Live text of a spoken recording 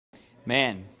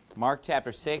Man, Mark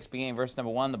chapter 6, beginning verse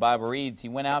number 1, the Bible reads, "He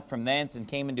went out from thence and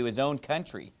came into his own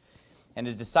country. And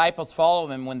his disciples followed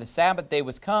him. When the Sabbath day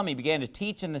was come, he began to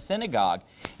teach in the synagogue.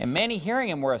 And many hearing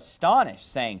him were astonished,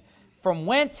 saying, From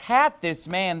whence hath this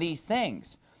man these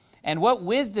things? And what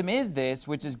wisdom is this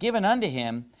which is given unto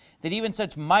him, that even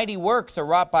such mighty works are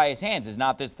wrought by his hands? Is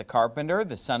not this the carpenter,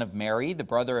 the son of Mary, the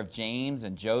brother of James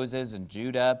and Joses and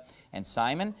Judah and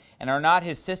Simon? And are not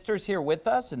his sisters here with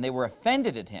us? And they were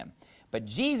offended at him. But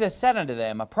Jesus said unto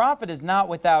them, A prophet is not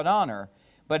without honor,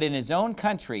 but in his own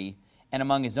country, and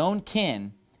among his own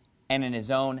kin, and in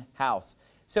his own house."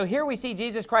 So here we see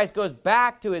Jesus Christ goes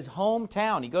back to his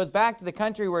hometown. He goes back to the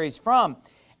country where he's from.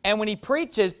 And when he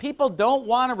preaches, people don't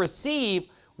want to receive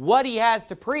what he has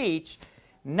to preach,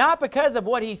 not because of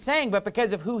what he's saying, but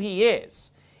because of who he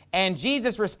is. And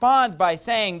Jesus responds by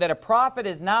saying that a prophet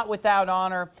is not without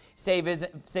honor, save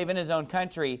in his own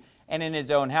country and in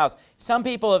his own house. Some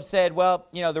people have said, well,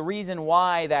 the reason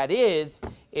why that is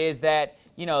that,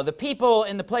 the people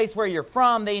in the place where you're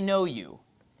from, they know you.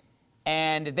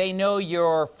 And they know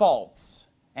your faults.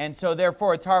 And so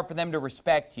therefore it's hard for them to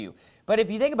respect you. But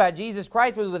if you think about it, Jesus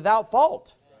Christ was without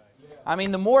fault. I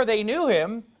mean, the more they knew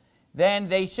him, then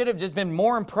they should have just been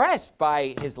more impressed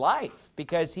by his life,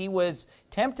 because he was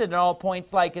tempted at all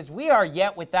points like as we are,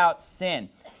 yet without sin.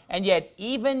 And yet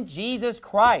even Jesus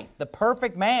Christ, the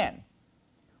perfect man,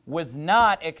 was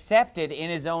not accepted in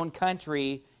his own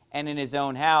country and in his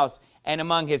own house and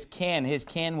among his kin. His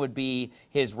kin would be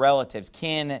his relatives.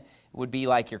 Kin would be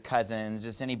like your cousins,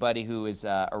 just anybody who is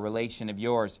a relation of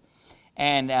yours.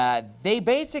 And they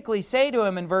basically say to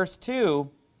him in verse 2,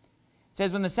 it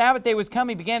says, "When the Sabbath day was come,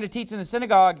 he began to teach in the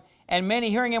synagogue, and many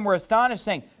hearing him were astonished,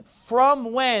 saying,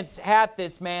 From whence hath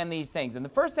this man these things?" And the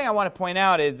first thing I want to point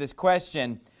out is this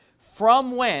question,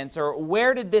 from whence, or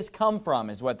where did this come from,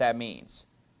 is what that means.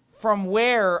 From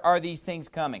where are these things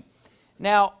coming?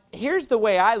 Now, here's the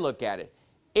way I look at it.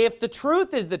 If the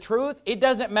truth is the truth, it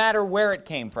doesn't matter where it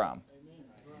came from.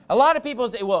 A lot of people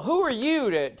say, well, who are you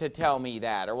to tell me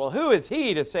that? Or, well, who is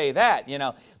he to say that?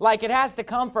 Like it has to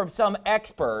come from some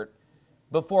expert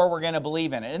before we're going to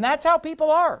believe in it. And that's how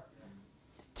people are.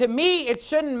 To me, it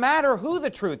shouldn't matter who the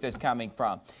truth is coming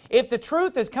from. If the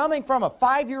truth is coming from a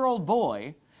 5-year-old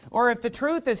boy, or if the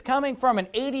truth is coming from an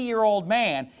 80-year-old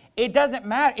man, it doesn't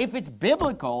matter. If it's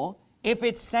biblical, if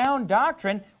it's sound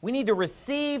doctrine, we need to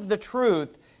receive the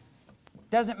truth.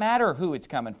 Doesn't matter who it's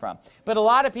coming from. But a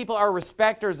lot of people are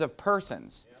respecters of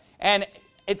persons. And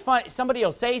it's funny, somebody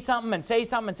will say something and say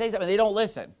something and say something, and they don't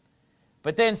listen.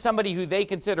 But then somebody who they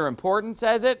consider important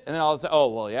says it, and then all of a sudden, oh,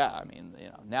 well, yeah, I mean,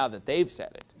 now that they've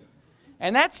said it.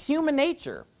 And that's human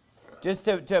nature. Just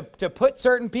to put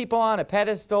certain people on a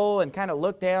pedestal and kind of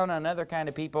look down on other kind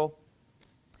of people.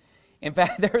 In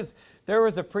fact, there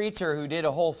was a preacher who did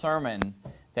a whole sermon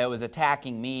that was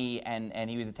attacking me, and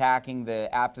he was attacking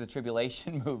the After the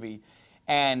Tribulation movie.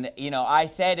 And, I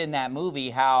said in that movie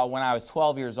how when I was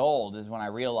 12 years old is when I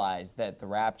realized that the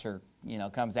rapture,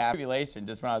 comes after tribulation,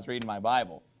 just when I was reading my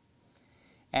Bible.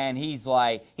 And he's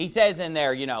like, he says in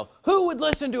there, who would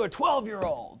listen to a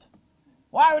 12-year-old?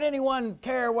 Why would anyone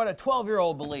care what a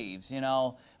 12-year-old believes,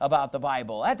 about the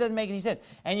Bible? That doesn't make any sense.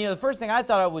 And, the first thing I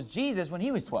thought of was Jesus when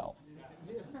he was 12.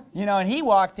 And he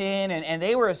walked in, and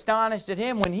they were astonished at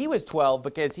him when he was 12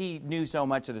 because he knew so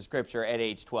much of the Scripture at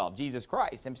age 12, Jesus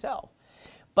Christ himself.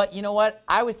 But you know what?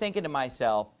 I was thinking to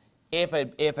myself, if a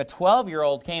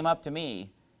 12-year-old came up to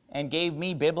me and gave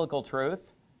me biblical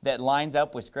truth that lines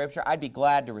up with Scripture, I'd be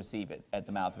glad to receive it at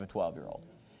the mouth of a 12-year-old.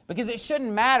 Because it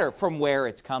shouldn't matter from where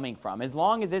it's coming from. As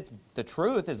long as it's the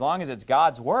truth, as long as it's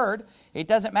God's Word, it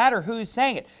doesn't matter who's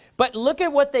saying it. But look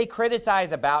at what they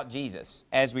criticize about Jesus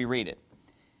as we read it.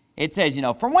 It says,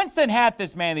 From whence then hath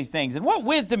this man these things? And what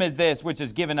wisdom is this which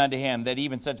is given unto him, that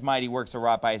even such mighty works are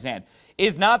wrought by his hand?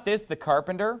 Is not this the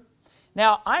carpenter?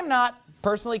 Now, I'm not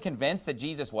personally convinced that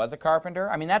Jesus was a carpenter.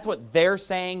 I mean, that's what they're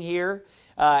saying here.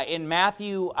 In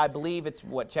Matthew, I believe it's,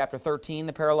 chapter 13,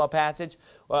 the parallel passage,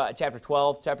 chapter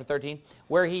 12, chapter 13,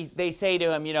 where they say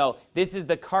to him, this is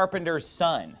the carpenter's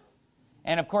son.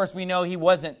 And of course, we know he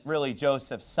wasn't really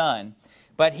Joseph's son.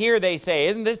 But here they say,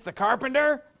 isn't this the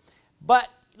carpenter? But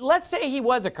let's say he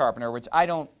was a carpenter, which I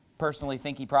don't personally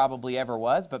think he probably ever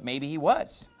was, but maybe he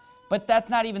was. But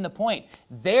that's not even the point.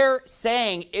 They're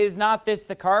saying, is not this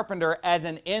the carpenter, as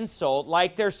an insult,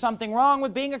 like there's something wrong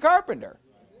with being a carpenter.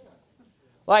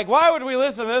 Like, why would we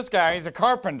listen to this guy? He's a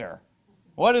carpenter.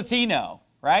 What does he know,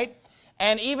 right?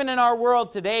 And even in our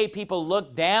world today, people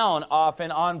look down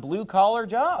often on blue-collar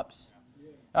jobs.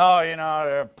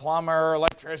 Oh, plumber,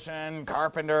 electrician,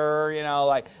 carpenter,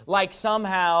 like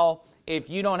somehow if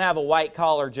you don't have a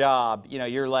white-collar job, you know,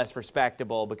 you're less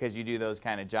respectable because you do those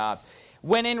kind of jobs.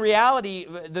 When in reality,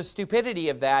 the stupidity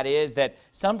of that is that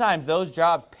sometimes those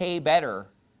jobs pay better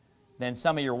than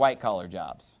some of your white-collar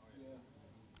jobs.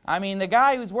 I mean, the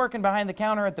guy who's working behind the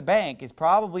counter at the bank is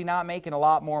probably not making a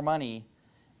lot more money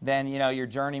than, you know, your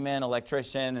journeyman,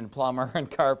 electrician, and plumber, and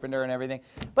carpenter, and everything.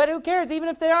 But who cares, even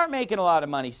if they aren't making a lot of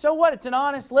money? So what? It's an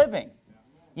honest living.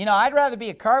 You know, I'd rather be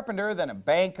a carpenter than a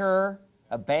banker,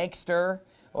 a bankster,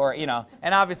 or, you know,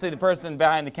 and obviously the person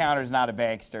behind the counter is not a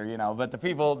bankster, you know, but the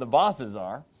people, the bosses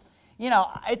are. You know,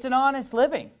 it's an honest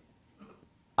living.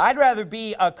 I'd rather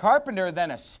be a carpenter than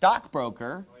a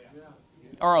stockbroker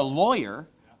or a lawyer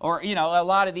or, you know, a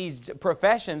lot of these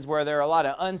professions where there are a lot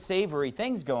of unsavory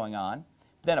things going on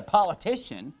than a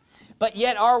politician. But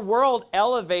yet our world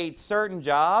elevates certain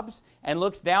jobs and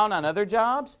looks down on other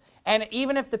jobs. And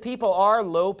even if the people are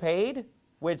low paid,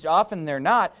 which often they're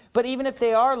not, but even if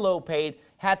they are low paid,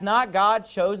 hath not God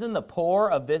chosen the poor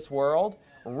of this world,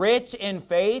 rich in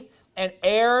faith, and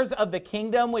heirs of the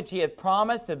kingdom which he hath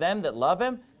promised to them that love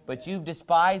him? But you've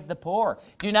despised the poor.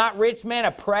 Do not rich men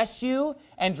oppress you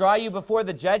and draw you before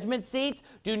the judgment seats?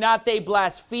 Do not they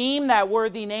blaspheme that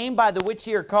worthy name by the which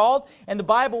ye are called? And the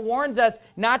Bible warns us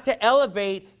not to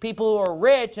elevate people who are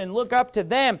rich and look up to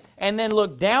them and then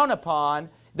look down upon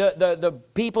the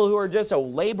people who are just a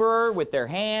laborer with their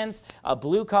hands, a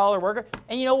blue-collar worker.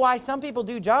 And you know why some people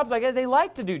do jobs like that? They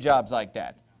like to do jobs like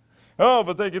that. Oh,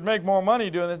 but they could make more money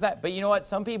doing this, that. But you know what?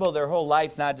 Some people, their whole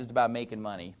life's not just about making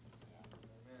money.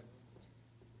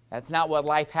 That's not what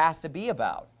life has to be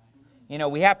about. You know,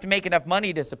 we have to make enough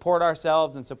money to support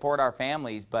ourselves and support our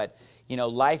families, but, you know,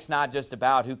 life's not just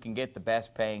about who can get the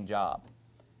best paying job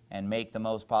and make the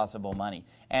most possible money.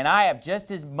 And I have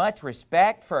just as much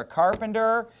respect for a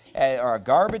carpenter or a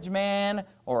garbage man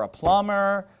or a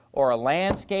plumber or a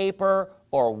landscaper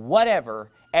or whatever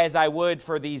as I would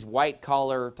for these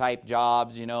white-collar type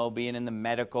jobs, you know, being in the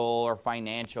medical or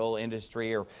financial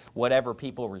industry or whatever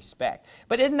people respect.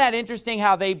 But isn't that interesting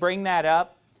how they bring that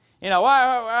up? You know,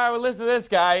 I would listen to this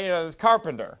guy, you know, this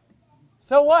carpenter.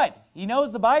 So what? He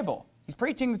knows the Bible. He's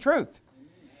preaching the truth.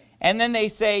 And then they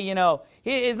say, you know,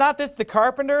 is not this the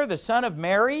carpenter, the son of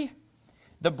Mary,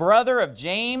 the brother of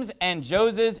James and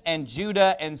Joseph and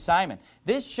Judah and Simon?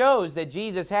 This shows that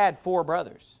Jesus had 4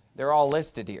 brothers. They're all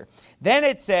listed here. Then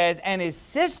it says, and his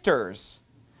sisters,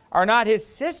 are not his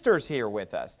sisters here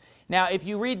with us? Now, if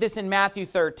you read this in Matthew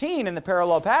 13, in the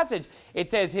parallel passage, it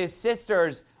says, his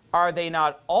sisters, are they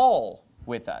not all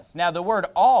with us? Now, the word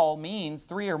all means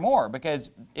 3 or more, because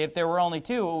if there were only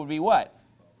 2, it would be what?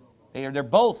 They're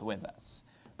both with us.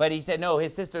 But he said, no,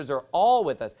 his sisters are all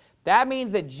with us. That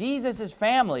means that Jesus'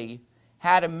 family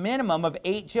had a minimum of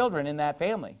 8 children in that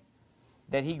family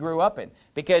that he grew up in,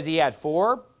 because he had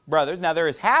 4 brothers. Now, there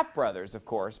is half-brothers, of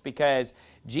course, because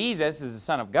Jesus is the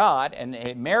Son of God,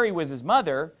 and Mary was his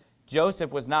mother.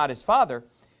 Joseph was not his father.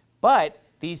 But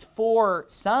these 4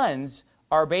 sons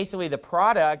are basically the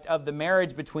product of the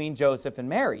marriage between Joseph and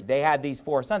Mary. They had these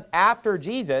 4 sons. After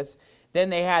Jesus, then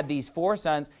they had these 4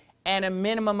 sons and a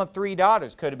minimum of 3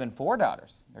 daughters. Could have been 4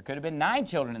 daughters. There could have been 9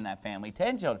 children in that family,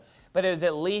 10 children. But it was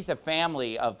at least a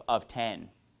family of 10.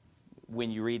 When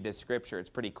you read this scripture, it's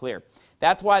pretty clear.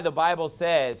 That's why the Bible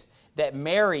says that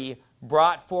Mary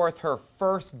brought forth her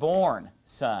firstborn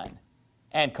son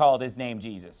and called his name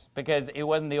Jesus, because it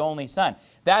wasn't the only son.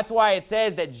 That's why it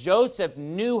says that Joseph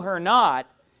knew her not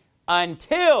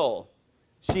until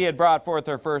she had brought forth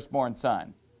her firstborn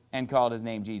son and called his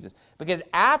name Jesus. Because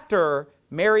after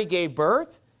Mary gave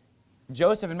birth,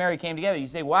 Joseph and Mary came together. You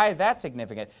say, why is that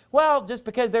significant? Well, just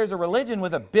because there's a religion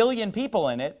with 1 billion people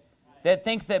in it that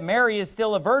thinks that Mary is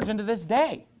still a virgin to this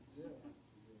day.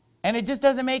 And it just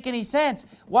doesn't make any sense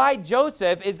why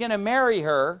Joseph is going to marry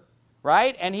her,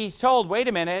 right? And he's told, wait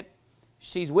a minute,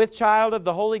 she's with child of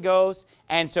the Holy Ghost,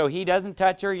 and so he doesn't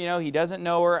touch her, you know, he doesn't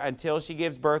know her until she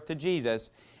gives birth to Jesus.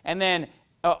 And then,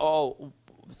 oh,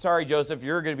 sorry, Joseph,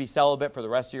 you're going to be celibate for the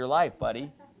rest of your life,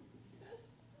 buddy.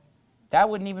 That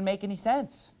wouldn't even make any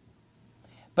sense.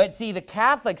 But see, the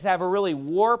Catholics have a really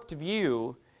warped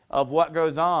view of what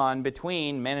goes on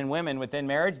between men and women within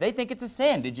marriage. They think it's a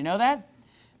sin. Did you know that?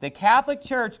 The Catholic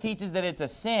Church teaches that it's a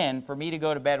sin for me to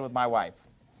go to bed with my wife.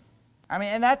 I mean,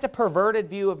 and that's a perverted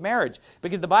view of marriage,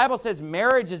 because the Bible says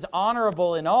marriage is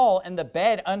honorable in all and the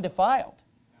bed undefiled.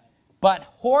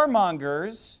 But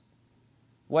whoremongers,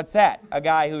 what's that? A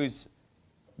guy who's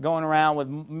going around with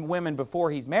women before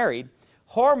he's married.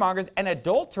 Whoremongers and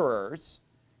adulterers,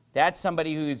 that's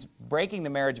somebody who's breaking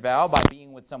the marriage vow by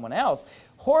being with someone else.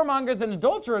 Whoremongers and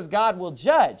adulterers God will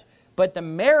judge. but the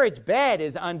marriage bed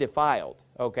is undefiled.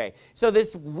 Okay, so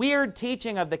this weird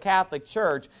teaching of the Catholic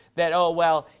Church that, oh,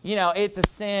 well, you know, it's a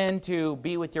sin to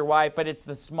be with your wife, but it's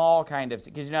the small kind of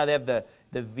sin, because, you know, they have the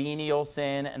venial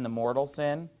sin and the mortal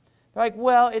sin. They're like,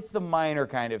 well, it's the minor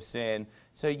kind of sin,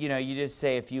 so, you know, you just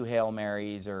say a few Hail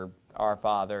Marys or Our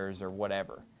Fathers or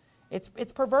whatever. It's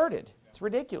perverted. It's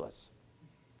ridiculous.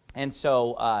 And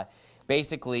so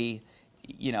basically,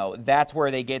 you know, that's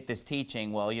where they get this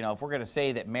teaching. Well, you know, if we're going to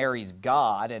say that Mary's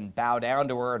God and bow down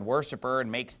to her and worship her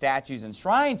and make statues and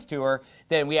shrines to her,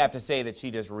 then we have to say that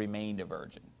she just remained a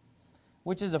virgin,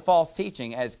 which is a false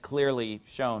teaching, as clearly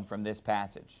shown from this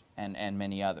passage and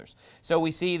many others. So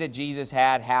we see that Jesus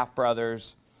had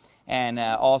half-brothers, and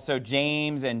also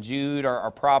James and Jude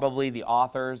are probably the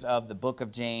authors of the book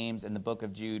of James and the book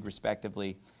of Jude,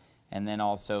 respectively, and then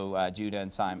also Judah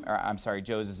and Simon, or I'm sorry,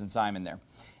 Joseph and Simon there.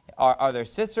 Are their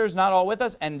sisters not all with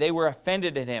us? And they were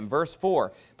offended at him. Verse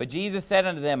 4, but Jesus said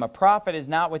unto them, a prophet is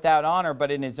not without honor, but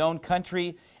in his own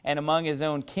country and among his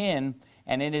own kin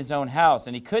and in his own house.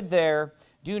 And he could there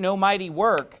do no mighty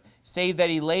work, save that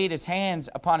he laid his hands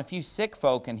upon a few sick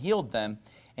folk and healed them.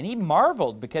 And he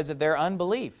marveled because of their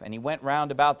unbelief. And he went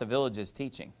round about the villages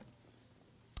teaching.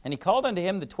 And he called unto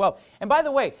him the 12. And by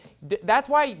the way, that's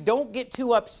why don't get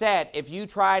too upset if you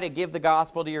try to give the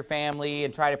gospel to your family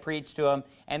and try to preach to them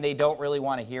and they don't really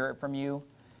want to hear it from you,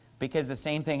 because the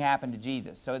same thing happened to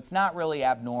Jesus. So it's not really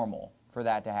abnormal for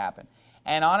that to happen.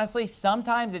 And honestly,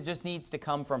 sometimes it just needs to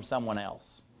come from someone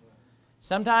else.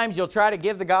 Sometimes you'll try to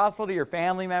give the gospel to your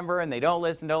family member and they don't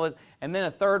listen, and then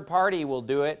a third party will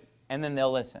do it and then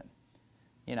they'll listen.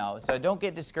 You know, so don't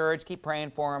get discouraged. Keep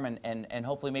praying for them, and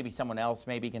hopefully maybe someone else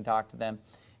maybe can talk to them.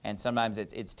 And sometimes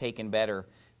it's taken better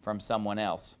from someone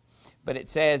else. But it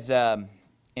says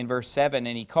in verse 7,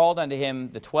 and he called unto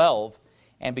him the 12,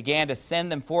 and began to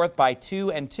send them forth by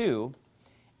 2 and 2,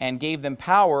 and gave them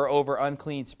power over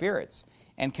unclean spirits,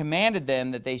 and commanded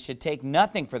them that they should take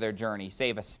nothing for their journey,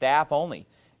 save a staff only,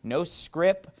 no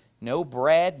scrip, no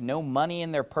bread, no money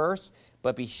in their purse,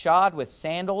 but be shod with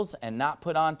sandals, and not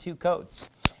put on 2 coats.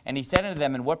 And he said unto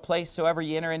them, in what place soever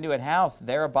ye enter into an house,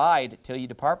 there abide till you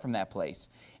depart from that place.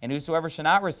 And whosoever shall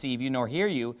not receive you, nor hear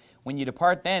you, when you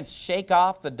depart thence, shake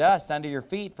off the dust under your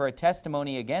feet for a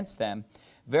testimony against them.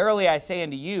 Verily I say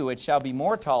unto you, it shall be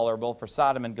more tolerable for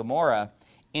Sodom and Gomorrah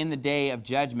in the day of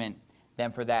judgment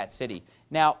than for that city.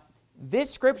 Now,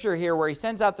 this scripture here where he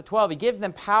sends out the 12, he gives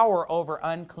them power over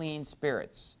unclean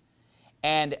spirits.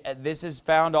 And this is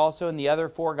found also in the other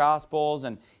 4 Gospels,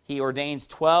 and he ordains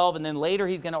 12, and then later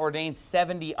he's going to ordain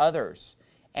 70 others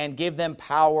and give them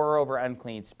power over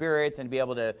unclean spirits and be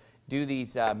able to do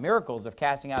these miracles of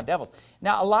casting out devils.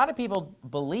 Now, a lot of people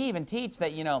believe and teach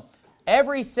that, you know,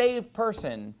 every saved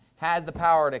person has the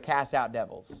power to cast out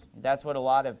devils. That's what a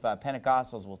lot of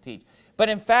Pentecostals will teach. But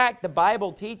in fact, the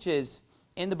Bible teaches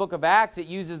in the book of Acts, it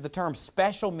uses the term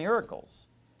special miracles.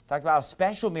 Talks about how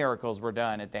special miracles were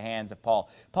done at the hands of Paul.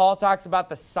 Paul talks about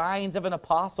the signs of an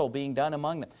apostle being done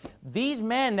among them. These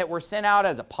men that were sent out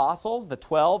as apostles, the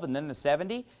 12 and then the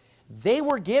 70, they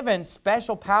were given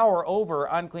special power over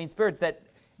unclean spirits that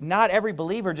not every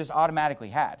believer just automatically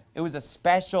had. It was a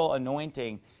special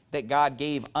anointing that God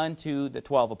gave unto the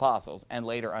 12 apostles and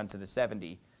later unto the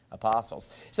 70 apostles.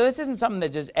 So this isn't something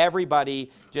that just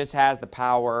everybody just has the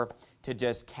power to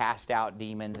just cast out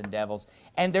demons and devils.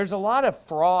 And there's a lot of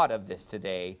fraud of this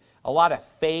today, a lot of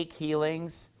fake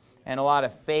healings and a lot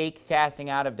of fake casting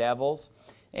out of devils.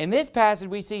 In this passage,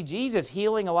 we see Jesus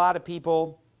healing a lot of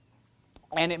people,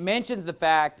 and it mentions the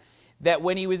fact that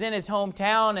when he was in his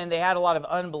hometown and they had a lot of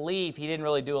unbelief, he didn't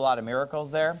really do a lot of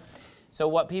miracles there. So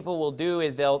what people will do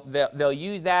is they'll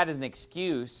use that as an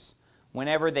excuse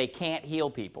whenever they can't heal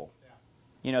people.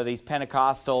 You know, these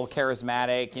Pentecostal,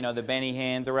 charismatic, you know, the Benny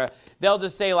Hinn's or whatever. They'll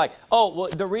just say like, oh, well,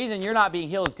 the reason you're not being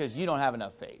healed is because you don't have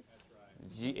enough faith.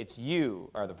 It's you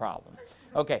are the problem.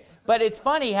 Okay, but it's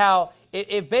funny how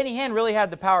if Benny Hinn really had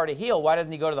the power to heal, why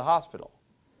doesn't he go to the hospital?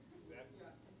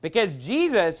 Because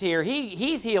Jesus here,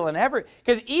 he's healing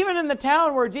because even in the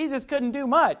town where Jesus couldn't do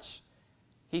much,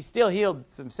 he still healed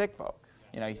some sick folk.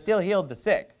 You know, he still healed the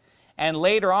sick. And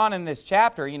later on in this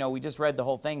chapter, you know, we just read the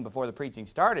whole thing before the preaching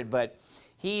started, but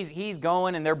he's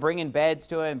going and they're bringing beds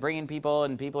to him, bringing people,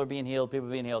 and people are being healed, people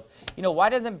are being healed. You know, why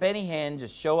doesn't Benny Hinn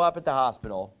just show up at the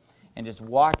hospital and just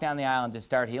walk down the aisle and just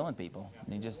start healing people?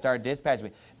 And he just start dispatching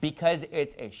people? Because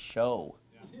it's a show.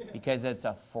 Because it's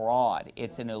a fraud.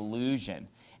 It's an illusion.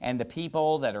 And the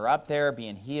people that are up there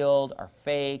being healed are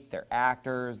fake, they're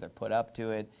actors, they're put up to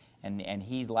it, and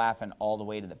he's laughing all the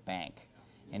way to the bank.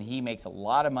 And he makes a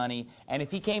lot of money. And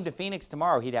if he came to Phoenix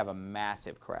tomorrow, he'd have a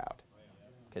massive crowd.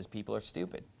 because people are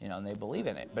stupid, and they believe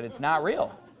in it. But it's not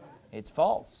real. It's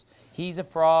false. He's a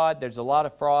fraud. There's a lot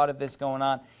of fraud of this going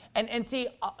on. And see,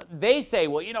 they say,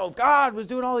 well, if God was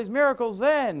doing all these miracles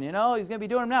then, He's going to be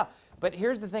doing them now. But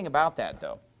here's the thing about that,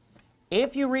 though.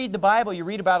 If you read the Bible, you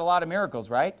read about a lot of miracles,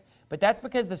 right? But that's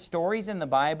because the stories in the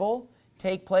Bible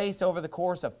take place over the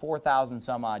course of 4,000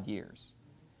 some odd years.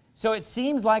 So it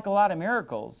seems like a lot of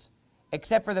miracles,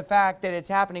 except for the fact that it's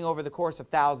happening over the course of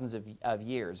thousands of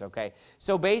years, okay?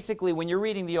 So basically, when you're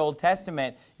reading the Old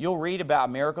Testament, you'll read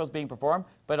about miracles being performed,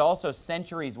 but also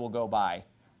centuries will go by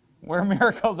where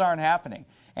miracles aren't happening.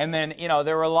 And then,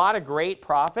 there were a lot of great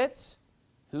prophets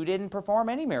who didn't perform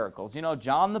any miracles.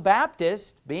 John the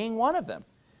Baptist being one of them.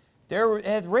 There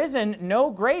had risen no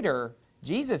greater,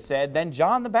 Jesus said, than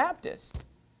John the Baptist.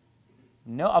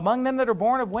 No, among them that are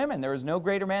born of women, there is no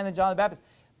greater man than John the Baptist.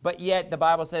 But yet the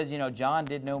Bible says, John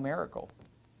did no miracle.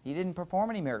 He didn't perform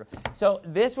any miracle. So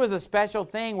this was a special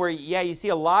thing where, you see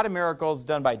a lot of miracles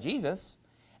done by Jesus,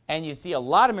 and you see a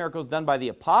lot of miracles done by the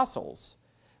apostles.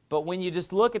 But when you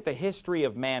just look at the history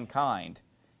of mankind,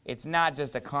 it's not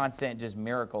just a constant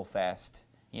miracle fest,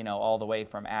 all the way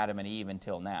from Adam and Eve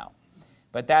until now.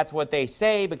 But that's what they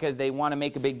say because they want to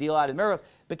make a big deal out of miracles,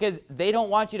 because they don't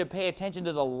want you to pay attention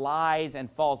to the lies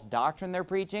and false doctrine they're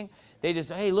preaching. They just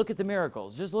say, hey, look at the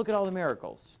miracles. Just look at all the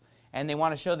miracles. And they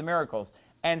want to show the miracles.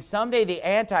 And someday the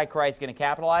Antichrist is going to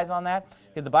capitalize on that,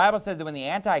 because the Bible says that when the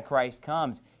Antichrist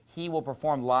comes, he will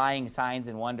perform lying signs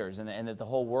and wonders, and that the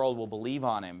whole world will believe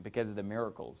on him because of the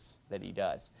miracles that he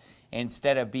does,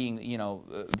 instead of being,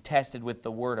 tested with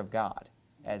the Word of God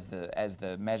as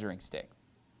the measuring stick.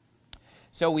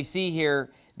 So we see here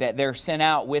that they're sent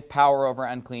out with power over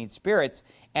unclean spirits,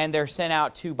 and they're sent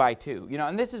out 2 by 2.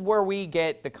 And this is where we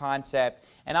get the concept,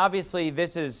 and obviously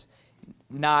this is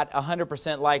not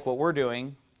 100% like what we're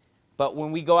doing, but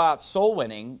when we go out soul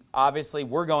winning, obviously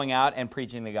we're going out and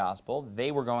preaching the gospel.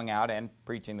 They were going out and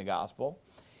preaching the gospel.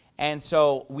 And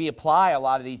so we apply a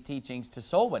lot of these teachings to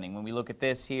soul winning when we look at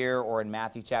this here or in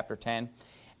Matthew chapter 10.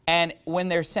 And when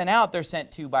they're sent out, they're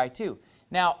sent 2 by 2.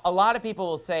 Now, a lot of people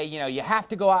will say, you have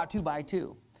to go out 2 by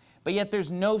 2. But yet there's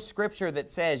no scripture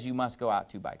that says you must go out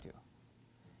 2 by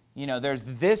 2. There's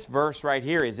this verse right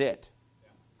here is it.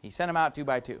 He sent them out 2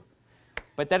 by 2.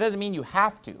 But that doesn't mean you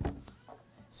have to.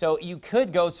 So you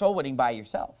could go soul winning by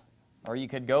yourself, or you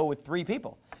could go with 3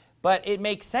 people. But it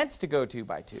makes sense to go 2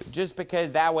 by 2, just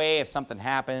because that way if something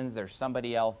happens, there's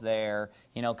somebody else there,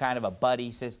 kind of a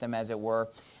buddy system as it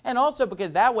were. And also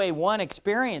because that way one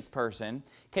experienced person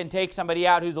can take somebody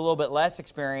out who's a little bit less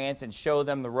experienced and show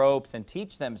them the ropes and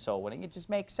teach them soul winning. It just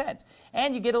makes sense.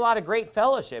 And you get a lot of great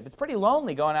fellowship. It's pretty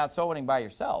lonely going out soul winning by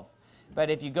yourself. But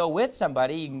if you go with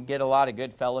somebody, you can get a lot of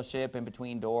good fellowship in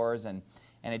between doors, and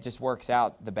it just works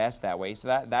out the best that way.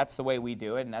 So that's the way we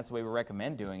do it, and that's the way we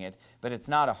recommend doing it. But it's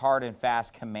not a hard and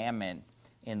fast commandment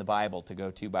in the Bible to go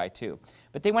 2 by 2.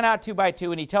 But they went out 2 by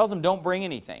 2, and he tells them don't bring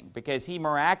anything, because he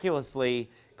miraculously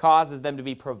causes them to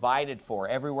be provided for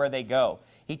everywhere they go.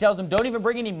 He tells them don't even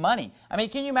bring any money. I mean,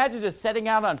 can you imagine just setting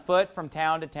out on foot from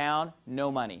town to town?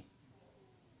 No money.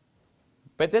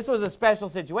 But this was a special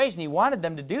situation. He wanted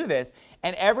them to do this.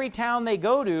 And every town they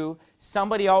go to,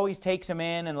 somebody always takes them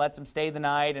in and lets them stay the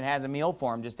night and has a meal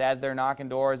for them, just as they're knocking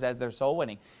doors, as they're soul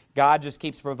winning. God just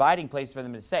keeps providing places for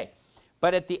them to stay.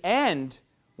 But at the end,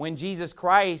 when Jesus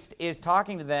Christ is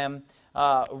talking to them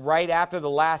right after the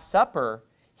Last Supper,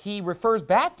 he refers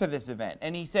back to this event.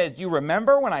 And he says, do you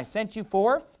remember when I sent you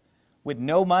forth with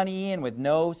no money and with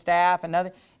no staff and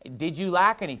nothing? Did you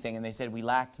lack anything? And they said, we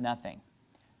lacked nothing.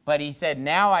 But he said,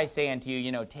 now I say unto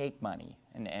you, take money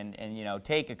and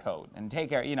take a coat and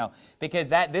take care, because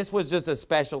this was just a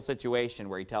special situation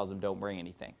where he tells them don't bring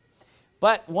anything.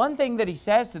 But one thing that he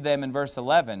says to them in verse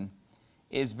 11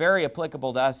 is very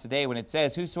applicable to us today when it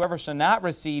says, whosoever shall not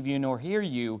receive you nor hear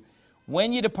you,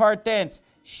 when you depart thence,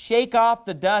 shake off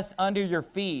the dust under your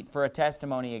feet for a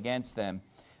testimony against them.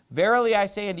 Verily I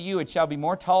say unto you, it shall be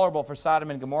more tolerable for Sodom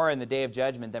and Gomorrah in the day of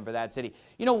judgment than for that city.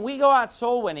 When we go out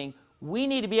soul winning, we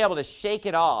need to be able to shake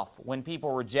it off when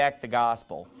people reject the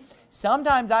gospel.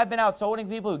 Sometimes I've been out soul winning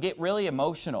people who get really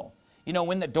emotional.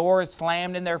 When the door is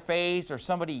slammed in their face or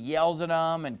somebody yells at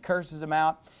them and curses them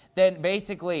out, then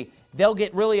basically they'll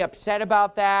get really upset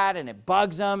about that and it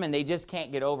bugs them and they just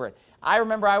can't get over it. I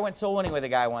remember I went soul winning with a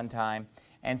guy one time,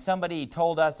 and somebody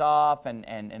told us off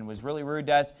and was really rude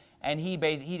to us, and he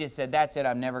just said, that's it,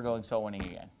 I'm never going soul winning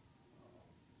again.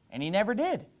 And he never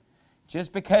did.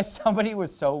 Just because somebody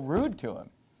was so rude to him.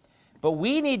 But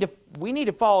we need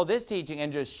to follow this teaching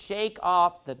and just shake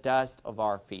off the dust of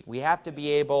our feet. We have to be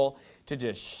able to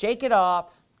just shake it off,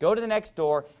 Go to the next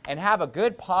door and have a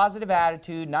good positive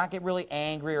attitude, not get really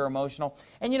angry or emotional.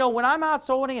 And you know, when I'm out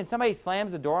soul winning and somebody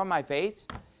slams the door on my face,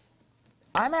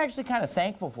 I'm actually kind of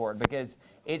thankful for it because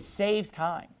it saves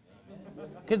time.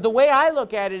 Because the way I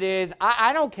look at it is,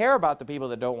 I don't care about the people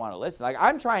that don't want to listen. Like,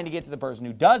 I'm trying to get to the person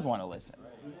who does want to listen.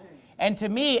 And to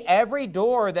me, every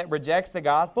door that rejects the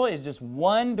gospel is just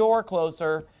one door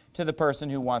closer to the person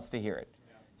who wants to hear it.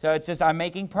 So it's just, I'm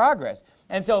making progress.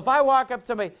 And so if I walk up to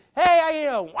somebody, hey,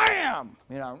 wham,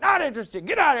 not interested,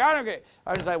 get out of here, I don't get it.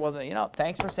 I'm just like, well,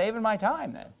 thanks for saving my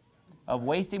time then, of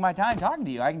wasting my time talking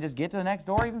to you. I can just get to the next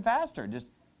door even faster,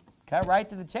 just cut right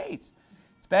to the chase.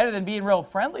 It's better than being real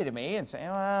friendly to me and saying,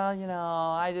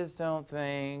 well, I just don't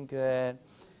think that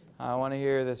I want to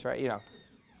hear this right.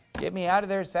 Get me out of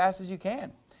there as fast as you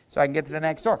can so I can get to the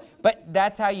next door. But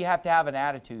that's how you have to have an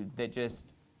attitude that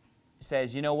just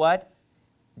says, you know what?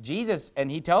 Jesus,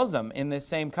 and he tells them in this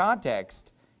same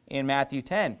context in Matthew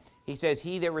 10, he says,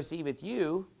 he that receiveth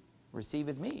you,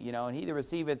 receiveth me, and he that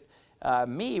receiveth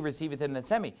me, receiveth him that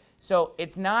sent me. So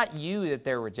it's not you that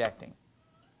they're rejecting.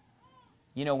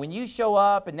 When you show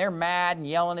up and they're mad and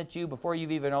yelling at you before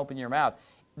you've even opened your mouth,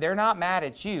 they're not mad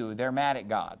at you, they're mad at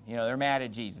God. They're mad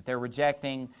at Jesus. They're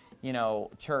rejecting,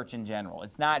 church in general.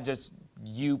 It's not just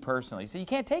you personally. So you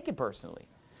can't take it personally.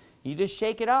 You just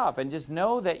shake it off and just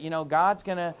know that, God's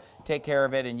going to take care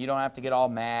of it, and you don't have to get all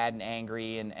mad and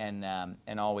angry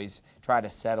and always try to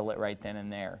settle it right then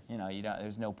and there.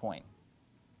 There's no point.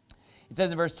 It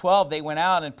says in verse 12, they went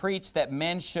out and preached that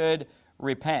men should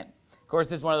repent. Of course,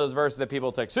 this is one of those verses that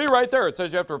people take. See right there, it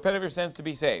says you have to repent of your sins to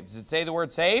be saved. Does it say the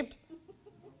word saved?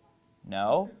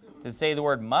 No. Does it say the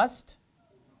word must?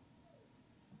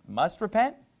 Must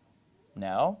repent?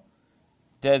 No.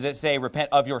 Does it say repent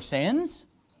of your sins?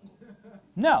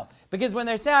 No, because when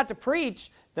they're set out to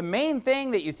preach, the main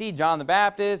thing that you see John the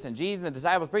Baptist and Jesus and the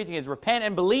disciples preaching is repent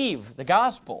and believe the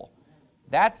gospel.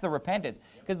 That's the repentance.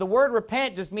 Because the word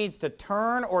repent just means to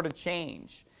turn or to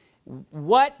change.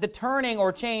 What the turning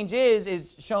or change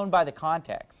is shown by the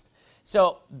context.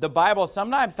 So the Bible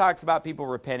sometimes talks about people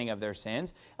repenting of their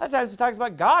sins. Other times it talks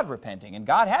about God repenting, and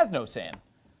God has no sin.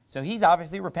 So he's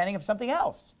obviously repenting of something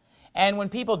else. And when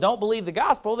people don't believe the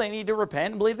gospel, they need to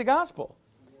repent and believe the gospel.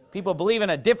 People believe in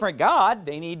a different God,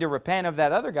 they need to repent of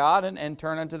that other God and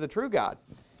turn unto the true God.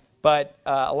 But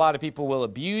a lot of people will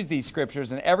abuse these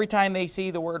scriptures, and every time they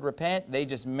see the word repent, they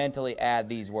just mentally add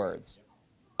these words,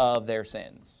 of their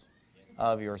sins,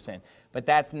 of your sins. But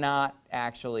that's not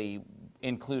actually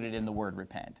included in the word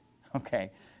repent.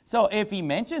 Okay, so if he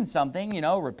mentions something,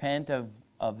 repent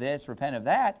of this, repent of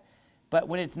that, but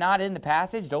when it's not in the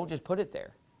passage, don't just put it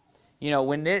there.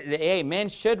 When men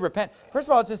should repent. First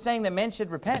of all, it's just saying that men should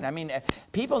repent. I mean,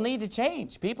 people need to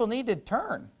change. People need to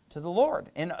turn to the Lord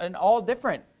in all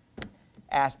different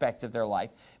aspects of their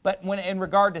life. But when in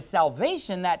regard to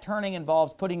salvation, that turning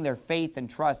involves putting their faith and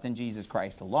trust in Jesus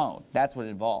Christ alone. That's what it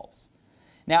involves.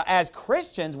 Now, as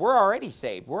Christians, we're already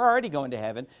saved. We're already going to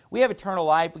heaven. We have eternal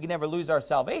life. We can never lose our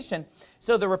salvation.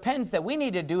 So the repentance that we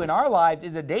need to do in our lives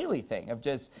is a daily thing of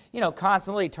just,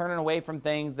 constantly turning away from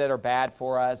things that are bad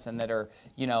for us and that are,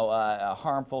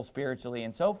 harmful spiritually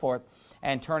and so forth,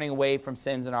 and turning away from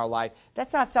sins in our life.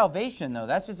 That's not salvation, though.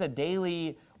 That's just a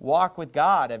daily walk with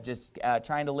God of just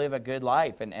trying to live a good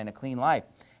life and a clean life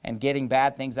and getting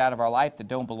bad things out of our life that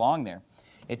don't belong there.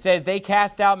 It says they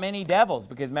cast out many devils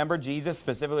because, remember, Jesus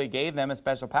specifically gave them a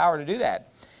special power to do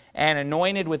that, and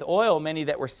anointed with oil many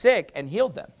that were sick and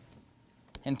healed them.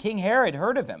 And King Herod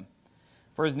heard of him,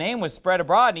 for his name was spread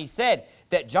abroad, and he said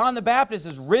that John the Baptist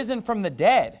is risen from the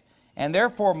dead, and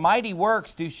therefore mighty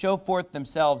works do show forth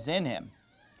themselves in him.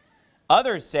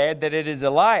 Others said that it is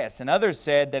Elias, and others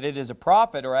said that it is a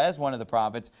prophet, or as one of the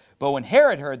prophets. But when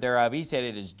Herod heard thereof, he said,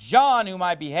 it is John whom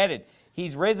I beheaded.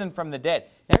 He's risen from the dead.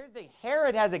 Now, here's the thing.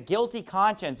 Herod has a guilty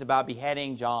conscience about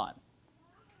beheading John.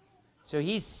 So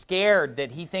he's scared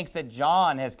that he thinks that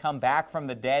John has come back from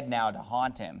the dead now to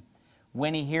haunt him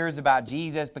when he hears about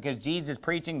Jesus, because Jesus is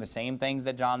preaching the same things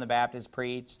that John the Baptist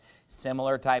preached,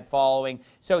 similar type following.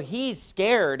 So he's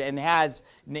scared and has,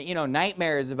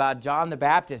 nightmares about John the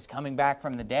Baptist coming back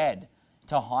from the dead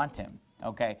to haunt him.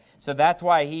 Okay, so that's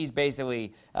why he's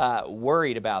basically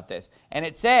worried about this. And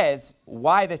it says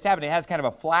why this happened. It has kind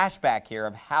of a flashback here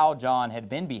of how John had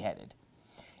been beheaded.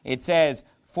 It says,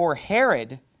 for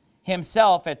Herod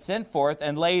himself had sent forth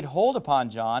and laid hold upon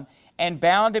John and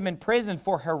bound him in prison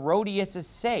for Herodias'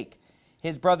 sake,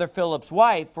 his brother Philip's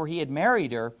wife, for he had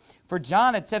married her. For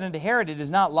John had said unto Herod, it is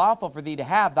not lawful for thee to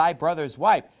have thy brother's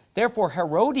wife. Therefore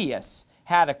Herodias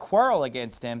had a quarrel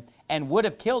against him and would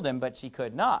have killed him, but she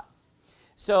could not.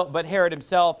 So, but Herod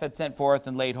himself had sent forth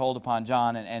and laid hold upon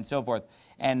John and so forth.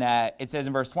 And it says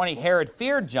in verse 20, Herod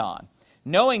feared John,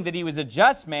 knowing that he was a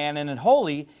just man and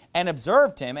holy, and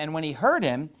observed him. And when he heard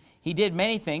him, he did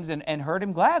many things and heard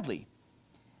him gladly.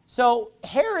 So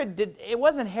it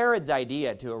wasn't Herod's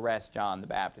idea to arrest John the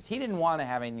Baptist. He didn't want to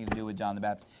have anything to do with John the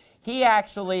Baptist. He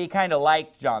actually kind of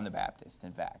liked John the Baptist,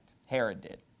 in fact. Herod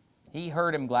did. He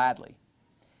heard him gladly.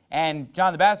 And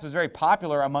John the Baptist was very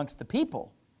popular amongst the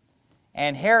people.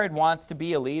 And Herod wants to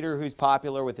be a leader who's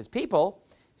popular with his people,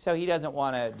 so he doesn't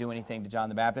want to do anything to John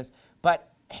the Baptist.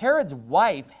 But Herod's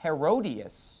wife,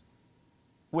 Herodias,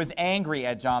 was angry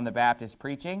at John the Baptist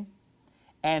preaching,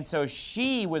 and so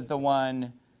she was the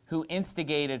one who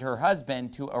instigated her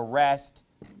husband to arrest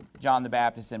John the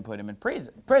Baptist and put him in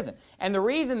prison. And the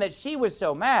reason that she was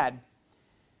so mad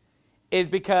is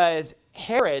because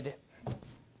Herod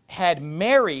had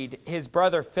married his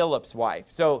brother Philip's wife.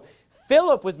 So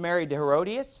Philip was married to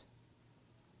Herodias,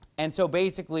 and so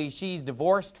basically she's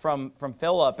divorced from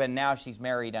Philip, and now she's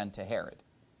married unto Herod.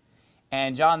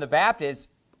 And John the Baptist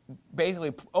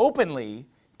basically openly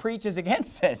preaches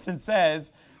against this and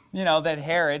says, you know, that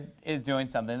Herod is doing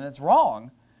something that's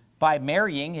wrong by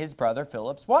marrying his brother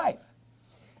Philip's wife.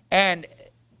 And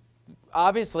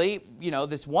obviously, you know,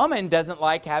 this woman doesn't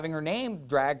like having her name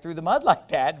dragged through the mud like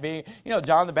that. You know,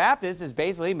 John the Baptist is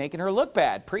basically making her look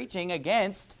bad, preaching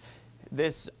against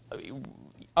this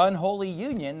unholy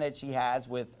union that she has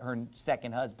with her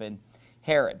second husband,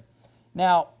 Herod.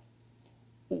 Now,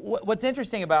 what's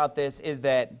interesting about this is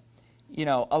that, you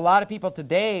know, a lot of people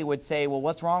today would say, well,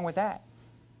 what's wrong with that?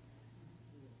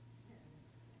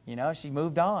 You know, she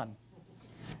moved on.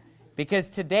 Because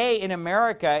today in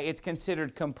America, it's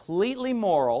considered completely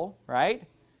moral, right?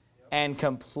 And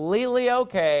completely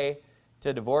okay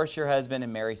to divorce your husband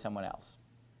and marry someone else.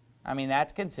 I mean,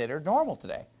 that's considered normal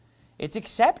today. It's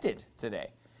accepted today.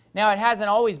 Now, it hasn't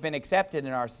always been accepted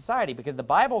in our society, because the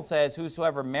Bible says,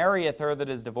 whosoever marrieth her that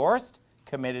is divorced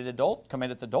committeth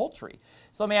adultery.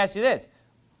 So let me ask you this.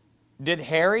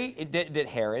 Harry,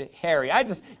 I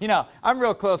just, you know, I'm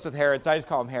real close with Herod, so I just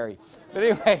call him Harry. But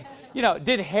anyway, you know,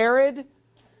 did Herod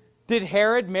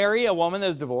marry a woman that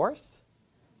was divorced?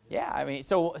 Yeah, I mean,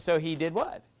 so he did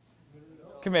what?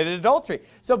 Committed adultery.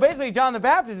 So basically, John the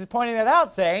Baptist is pointing that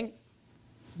out, saying,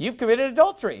 you've committed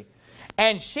adultery.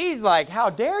 And she's like, how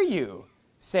dare you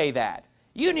say that?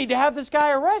 You need to have this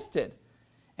guy arrested.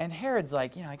 And Herod's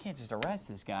like, you know, I can't just arrest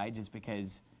this guy just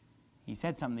because he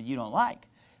said something that you don't like.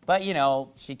 But, you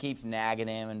know, she keeps nagging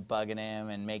him and bugging him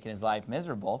and making his life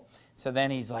miserable. So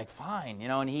then he's like, fine, you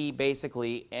know, and he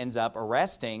basically ends up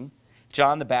arresting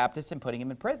John the Baptist and putting him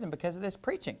in prison because of this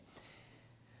preaching.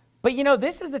 But, you know,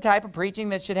 this is the type of preaching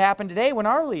that should happen today when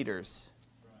our leaders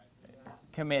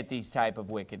commit these type of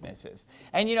wickednesses.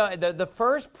 And, you know, the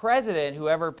first president who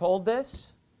ever pulled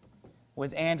this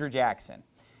was Andrew Jackson.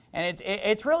 And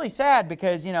it's really sad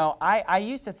because, you know, I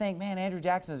used to think, man, Andrew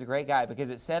Jackson is a great guy, because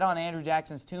it said on Andrew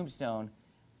Jackson's tombstone,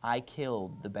 I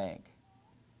killed the bank.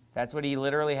 That's what he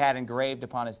literally had engraved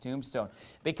upon his tombstone.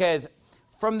 Because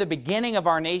from the beginning of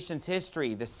our nation's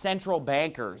history, the central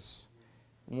bankers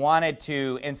wanted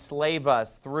to enslave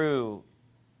us through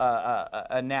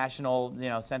a national, you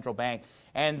know, central bank.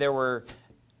 And there were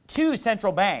two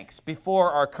central banks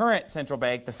before our current central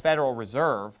bank, the Federal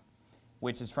Reserve,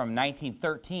 which is from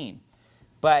 1913.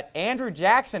 But Andrew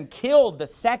Jackson killed the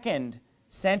second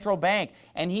central bank,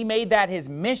 and he made that his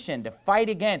mission to fight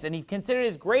against, and he considered it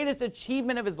his greatest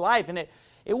achievement of his life, and it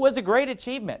was a great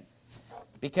achievement,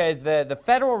 because the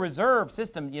Federal Reserve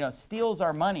System, you know, steals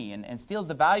our money and steals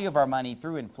the value of our money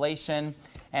through inflation,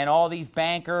 and all these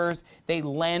bankers, they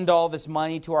lend all this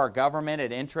money to our government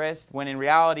at interest, when in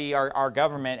reality our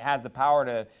government has the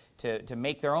power to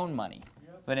make their own money.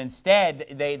 But instead,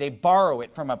 they borrow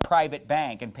it from a private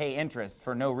bank and pay interest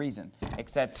for no reason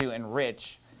except to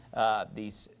enrich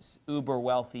these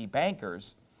uber-wealthy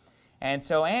bankers. And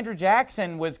so Andrew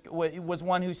Jackson was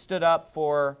one who stood up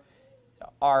for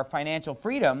our financial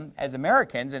freedom as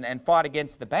Americans and fought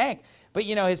against the bank. But,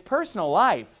 you know, his personal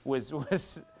life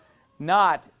was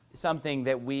not something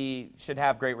that we should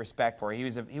have great respect for. He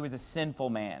was a sinful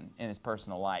man in his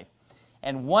personal life.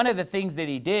 And one of the things that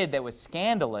he did that was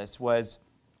scandalous was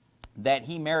that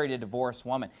he married a divorced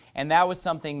woman. And that was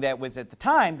something that was at the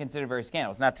time considered very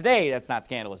scandalous. Now today, that's not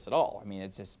scandalous at all. I mean,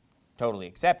 it's just totally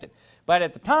accepted. But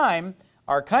at the time,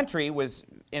 our country was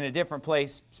in a different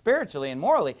place spiritually and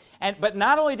morally. But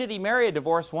not only did he marry a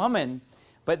divorced woman,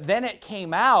 but then it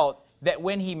came out that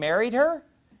when he married her,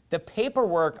 the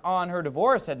paperwork on her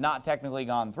divorce had not technically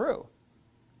gone through,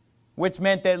 which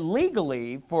meant that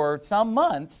legally, for some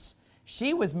months,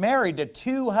 she was married to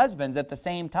 2 husbands at the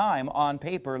same time on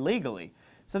paper legally.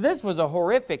 So this was a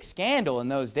horrific scandal in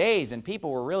those days, and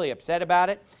people were really upset about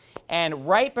it. And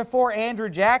right before Andrew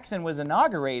Jackson was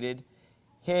inaugurated,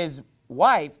 his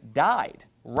wife died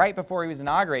right before he was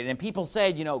inaugurated. And people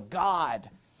said, you know, God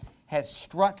has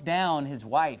struck down his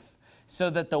wife so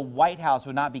that the White House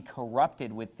would not be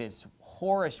corrupted with this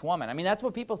whorish woman. I mean, that's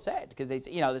what people said, because they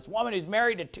said, you know, this woman who's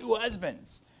married to 2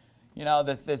 husbands. You know,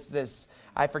 this,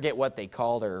 I forget what they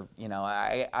called her. You know,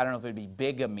 I don't know if it would be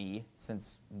bigamy,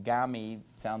 since gami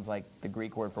sounds like the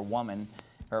Greek word for woman,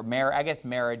 or I guess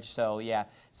marriage, so yeah.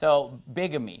 So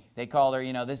bigamy, they called her,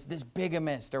 you know, this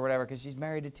bigamist or whatever, because she's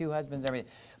married to 2 husbands and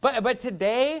everything. But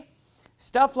today,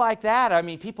 stuff like that, I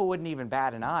mean, people wouldn't even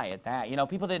bat an eye at that. You know,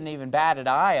 people didn't even bat an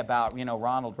eye about, you know,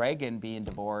 Ronald Reagan being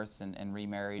divorced and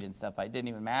remarried and stuff. It didn't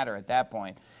even matter at that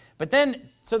point. But then,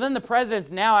 so then the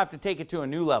presidents now have to take it to a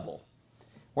new level,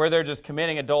 where they're just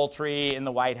committing adultery in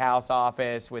the White House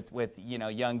office with you know,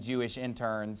 young Jewish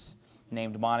interns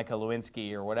named Monica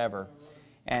Lewinsky or whatever.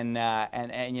 And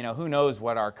you know, who knows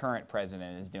what our current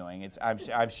president is doing.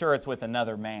 I'm sure it's with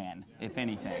another man, if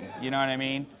anything. You know what I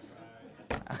mean?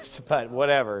 But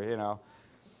whatever, you know.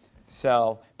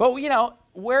 So, but you know,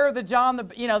 where the John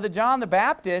the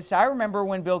Baptist, I remember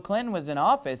when Bill Clinton was in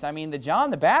office, I mean, the John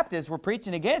the Baptists were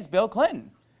preaching against Bill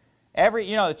Clinton.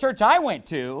 You know, the church I went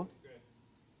to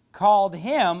called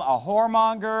him a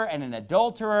whoremonger and an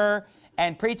adulterer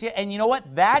and preaching, and you know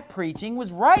what? That preaching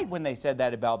was right when they said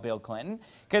that about Bill Clinton,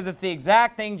 because it's the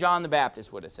exact thing John the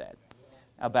Baptist would have said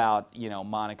about, you know,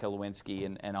 Monica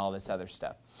Lewinsky and all this other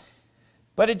stuff.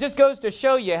 But it just goes to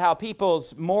show you how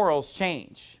people's morals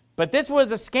change. But this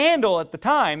was a scandal at the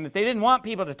time that they didn't want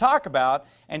people to talk about,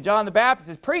 and John the Baptist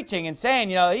is preaching and saying,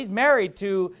 you know, he's married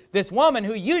to this woman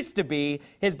who used to be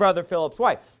his brother Philip's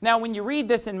wife. Now, when you read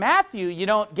this in Matthew, you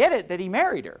don't get it that he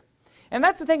married her. And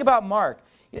that's the thing about Mark.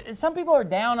 Some people are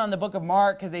down on the book of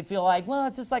Mark because they feel like, well,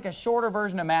 it's just like a shorter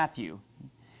version of Matthew.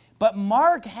 But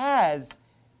Mark has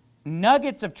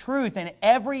nuggets of truth in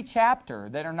every chapter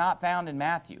that are not found in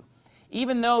Matthew.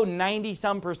 Even though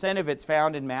 90-some% of it's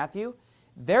found in Matthew,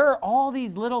 there are all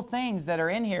these little things that are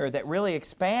in here that really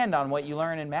expand on what you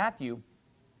learn in Matthew.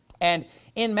 And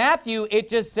in Matthew, it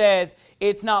just says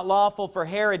it's not lawful for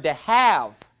Herod to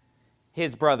have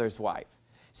his brother's wife.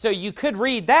 So you could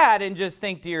read that and just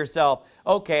think to yourself,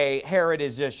 okay, Herod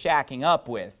is just shacking up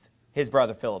with his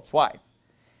brother Philip's wife.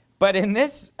 But in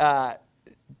this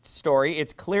story,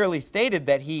 it's clearly stated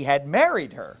that he had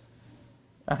married her.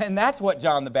 And that's what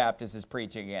John the Baptist is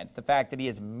preaching against, the fact that he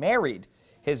has married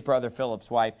his brother Philip's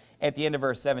wife at the end of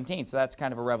verse 17. So that's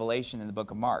kind of a revelation in the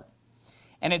book of Mark.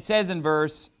 And it says in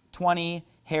verse 20,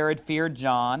 Herod feared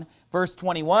John. Verse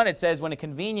 21, it says, when a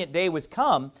convenient day was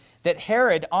come, that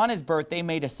Herod on his birthday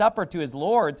made a supper to his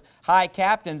lords, high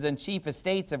captains, and chief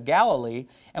estates of Galilee.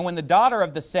 And when the daughter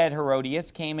of the said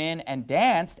Herodias came in and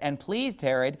danced and pleased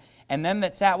Herod, and them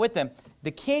that sat with them,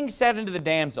 the king said unto the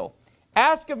damsel,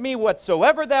 ask of me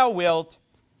whatsoever thou wilt,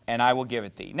 and I will give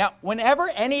it thee. Now, whenever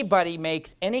anybody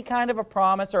makes any kind of a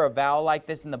promise or a vow like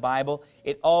this in the Bible,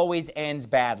 it always ends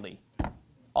badly.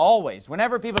 Always.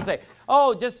 Whenever people say,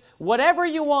 oh, just whatever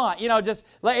you want, you know, just,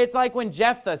 it's like when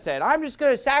Jephthah said, I'm just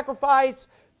going to sacrifice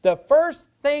the first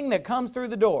thing that comes through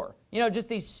the door. You know, just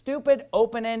these stupid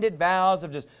open-ended vows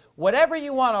of just, whatever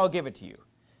you want, I'll give it to you.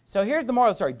 So here's the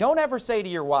moral of the story. Don't ever say to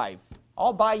your wife,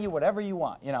 I'll buy you whatever you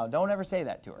want. You know, don't ever say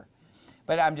that to her.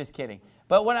 But I'm just kidding.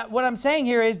 But what I'm saying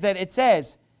here is that it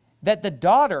says that the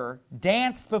daughter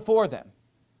danced before them.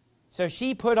 So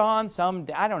she put on some,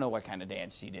 I don't know what kind of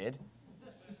dance she did.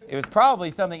 It was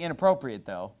probably something inappropriate,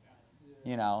 though.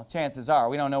 You know, chances are.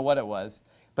 We don't know what it was.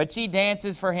 But she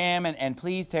dances for him and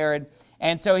pleased Herod.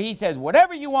 And so he says,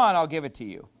 whatever you want, I'll give it to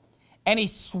you. And he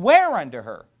sware unto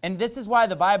her. And this is why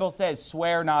the Bible says,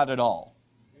 swear not at all.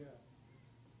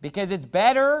 Because it's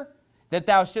better that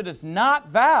thou shouldest not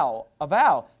vow a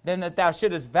vow than that thou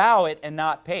shouldest vow it and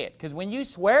not pay it. Because when you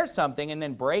swear something and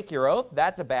then break your oath,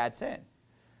 that's a bad sin.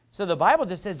 So the Bible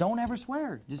just says, don't ever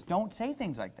swear. Just don't say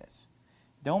things like this.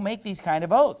 Don't make these kind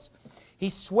of oaths. He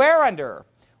sware unto her,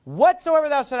 whatsoever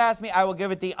thou shalt ask me, I will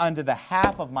give it thee unto the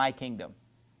half of my kingdom.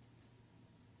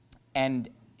 And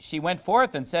she went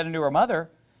forth and said unto her mother,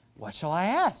 what shall I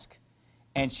ask?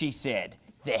 And she said,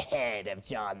 the head of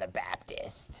John the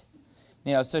Baptist.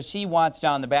 You know, so she wants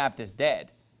John the Baptist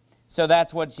dead. So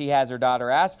that's what she has her daughter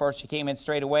ask for. She came in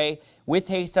straightway with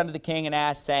haste unto the king and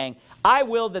asked, saying, I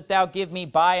will that thou give me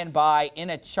by and by in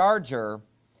a charger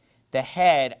the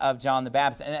head of John the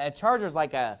Baptist. And a charger is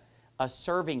like a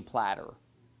serving platter,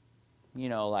 you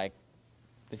know, like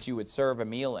that you would serve a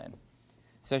meal in.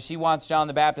 So she wants John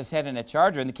the Baptist's head in a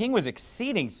charger, and the king was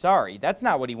exceeding sorry. That's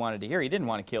not what he wanted to hear. He didn't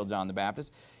want to kill John the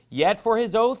Baptist. Yet for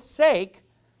his oath's sake,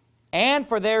 and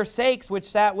for their sakes which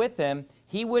sat with him,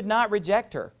 he would not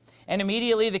reject her. And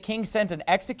immediately the king sent an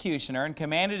executioner and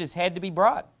commanded his head to be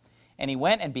brought. And he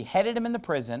went and beheaded him in the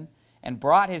prison, and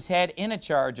brought his head in a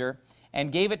charger,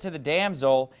 and gave it to the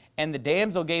damsel, and the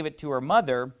damsel gave it to her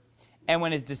mother. And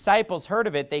when his disciples heard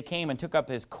of it, they came and took up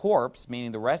his corpse,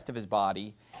 meaning the rest of his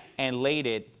body, and laid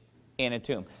it in a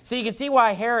tomb. So you can see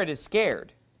why Herod is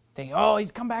scared. Thinking, oh,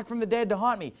 he's come back from the dead to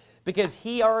haunt me. Because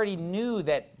he already knew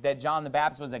that John the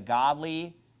Baptist was a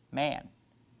godly man.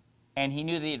 And he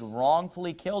knew that he had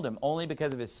wrongfully killed him only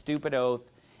because of his stupid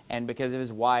oath, and because of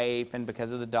his wife, and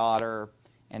because of the daughter,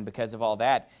 and because of all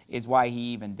that is why he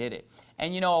even did it.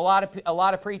 And you know, a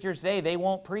lot of preachers today, they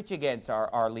won't preach against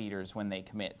our leaders when they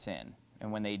commit sin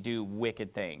and when they do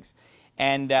wicked things.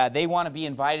 And they want to be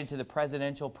invited to the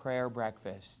presidential prayer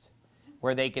breakfast,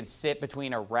 where they could sit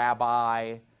between a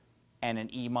rabbi and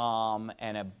an imam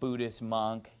and a Buddhist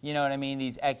monk. You know what I mean?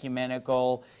 These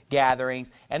ecumenical gatherings.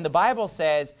 And the Bible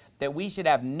says that we should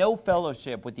have no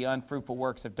fellowship with the unfruitful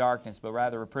works of darkness, but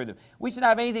rather reprove them. We shouldn't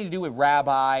have anything to do with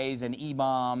rabbis and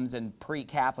imams and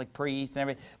Catholic priests and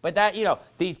everything. But that, you know,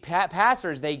 these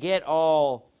pastors, they get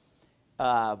all,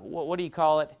 what do you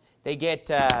call it? They get,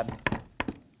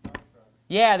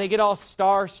 yeah, they get all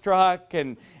starstruck,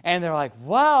 and they're like,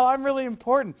 wow, I'm really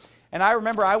important. And I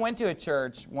remember I went to a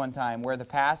church one time where the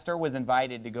pastor was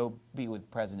invited to go be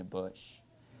with President Bush.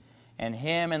 And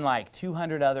him and like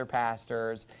 200 other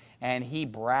pastors, and he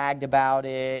bragged about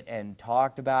it and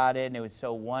talked about it, and it was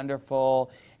so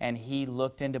wonderful. And he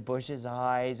looked into Bush's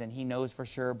eyes, and he knows for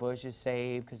sure Bush is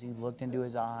saved because he looked into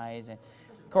his eyes. And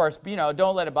of course, you know,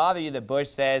 don't let it bother you that Bush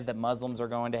says that Muslims are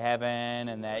going to heaven,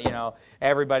 and that, you know,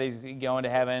 everybody's going to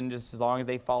heaven just as long as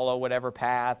they follow whatever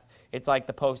path. It's like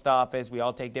the post office. We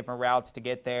all take different routes to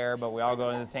get there, but we all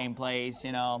go to the same place,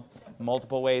 you know,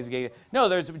 multiple ways.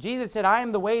 No, Jesus said, I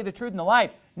am the way, the truth, and the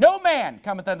life. No man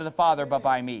cometh unto the Father but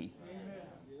by me.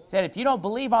 He said, if you don't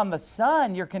believe on the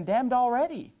Son, you're condemned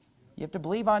already. You have to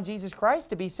believe on Jesus Christ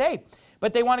to be saved.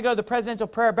 But they want to go to the presidential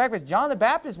prayer breakfast. John the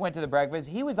Baptist went to the breakfast.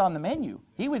 He was on the menu.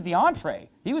 He was the entree.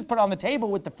 He was put on the table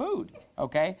with the food.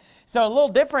 Okay? So a little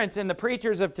difference in the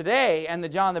preachers of today and the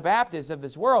John the Baptist of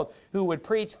this world, who would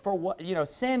preach for what, you know,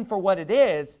 sin for what it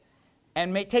is,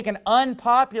 and take an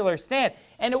unpopular stand.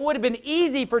 And it would have been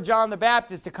easy for John the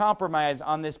Baptist to compromise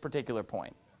on this particular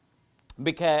point.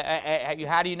 Because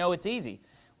how do you know it's easy?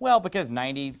 Well, because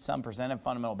 90-some% of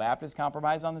fundamental Baptists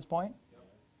compromise on this point.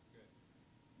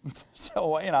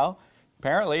 So, you know,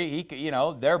 apparently,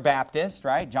 they're Baptist,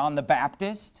 right? John the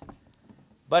Baptist.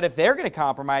 But if they're going to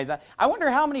compromise, I wonder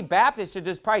how many Baptists should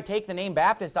just probably take the name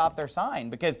Baptist off their sign.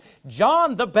 Because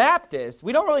John the Baptist,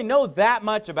 we don't really know that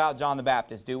much about John the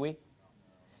Baptist, do we?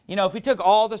 You know, if we took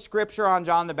all the scripture on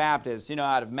John the Baptist, you know,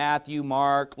 out of Matthew,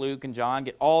 Mark, Luke, and John,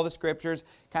 get all the scriptures,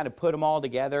 kind of put them all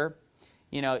together,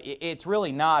 you know, it's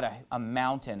really not a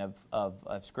mountain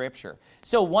of Scripture.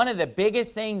 So one of the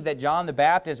biggest things that John the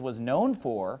Baptist was known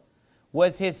for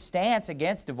was his stance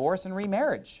against divorce and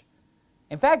remarriage.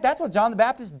 In fact, that's what John the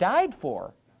Baptist died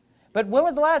for. But when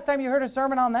was the last time you heard a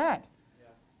sermon on that?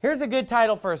 Here's a good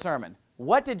title for a sermon.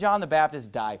 What did John the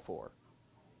Baptist die for?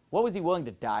 What was he willing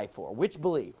to die for? Which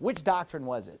belief? Which doctrine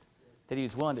was it that he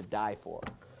was willing to die for?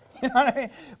 You know what I mean?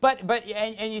 But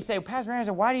you say, Pastor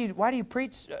Anderson, why do you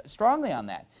preach strongly on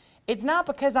that? It's not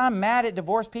because I'm mad at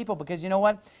divorced people, because you know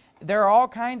what? There are all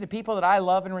kinds of people that I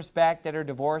love and respect that are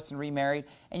divorced and remarried.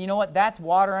 And you know what? That's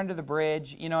water under the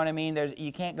bridge. You know what I mean?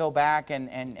 You can't go back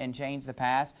and change the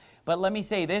past. But let me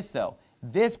say this, though.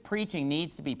 This preaching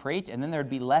needs to be preached, and then there'd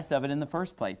be less of it in the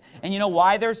first place. And you know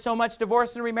why there's so much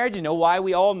divorce and remarriage? You know why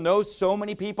we all know so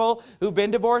many people who've been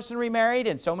divorced and remarried,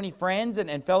 and so many friends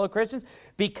and fellow Christians?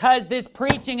 Because this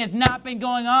preaching has not been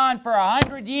going on for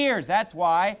 100 years. That's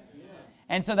why.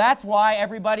 And so that's why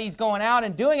everybody's going out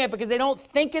and doing it, because they don't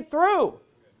think it through.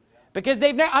 Because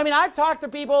they've never, I mean, I've talked to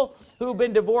people who've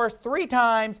been divorced 3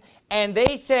 times, and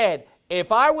they said,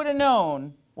 if I would have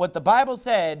known what the Bible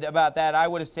said about that, I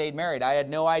would have stayed married. I had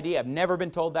no idea. I've never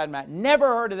been told that. Never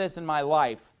heard of this in my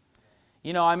life.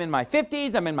 You know, I'm in my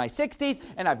 50s, I'm in my 60s,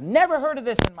 and I've never heard of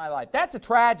this in my life. That's a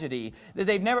tragedy that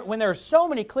they've never, when there are so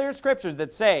many clear scriptures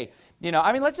that say, you know,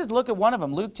 I mean, let's just look at one of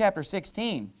them, Luke chapter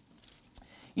 16.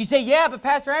 You say, yeah, but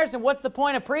Pastor Anderson, what's the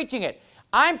point of preaching it?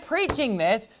 I'm preaching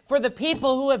this for the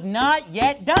people who have not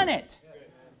yet done it.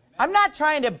 I'm not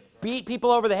trying to beat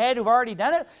people over the head who've already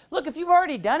done it. Look, if you've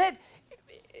already done it,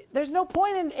 there's no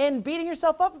point in beating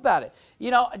yourself up about it.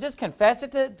 You know, just confess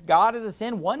it to God as a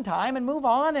sin one time and move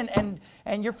on,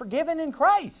 and you're forgiven in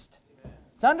Christ.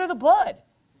 It's under the blood.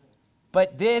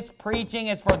 But this preaching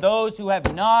is for those who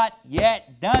have not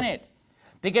yet done it.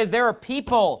 Because there are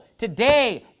people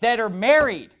today that are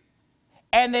married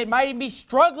and that might even be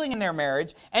struggling in their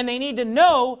marriage, and they need to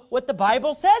know what the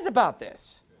Bible says about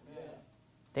this.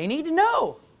 They need to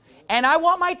know. And I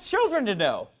want my children to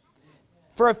know.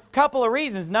 For a couple of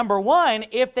reasons. Number one,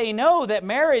 if they know that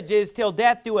marriage is till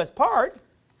death do us part,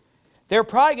 they're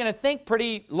probably going to think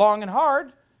pretty long and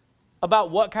hard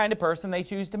about what kind of person they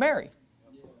choose to marry.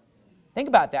 Think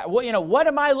about that. Well, you know, what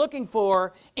am I looking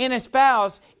for in a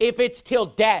spouse if it's till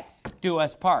death do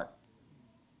us part?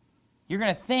 You're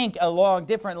going to think along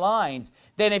different lines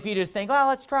than if you just think, well,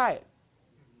 let's try it.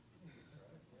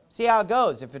 See how it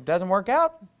goes. If it doesn't work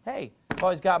out, hey, I've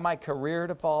always got my career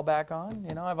to fall back on.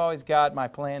 You know, I've always got my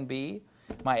plan B,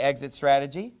 my exit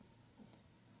strategy.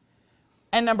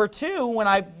 And number two,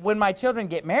 when my children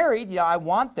get married, you know, I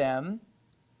want them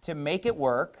to make it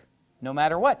work no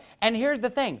matter what. And here's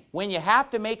the thing. When you have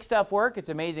to make stuff work, it's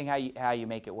amazing how you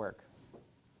make it work.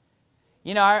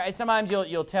 You know, sometimes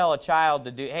you'll tell a child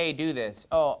to do, hey, do this.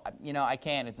 Oh, you know, I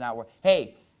can't. It's not working.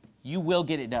 Hey, you will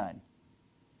get it done.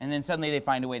 And then suddenly they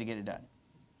find a way to get it done.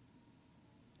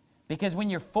 Because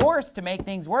when you're forced to make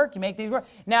things work, you make things work.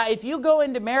 Now, if you go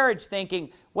into marriage thinking,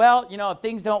 well, you know, if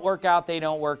things don't work out, they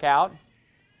don't work out.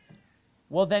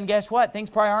 Well, then guess what? Things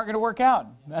probably aren't going to work out.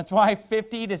 That's why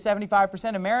 50 to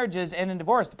 75% of marriages end in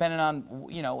divorce, depending on,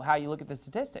 you know, how you look at the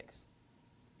statistics.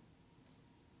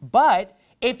 But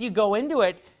if you go into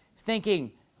it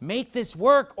thinking, make this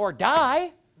work or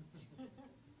die,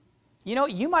 you know,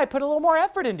 you might put a little more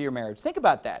effort into your marriage. Think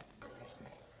about that.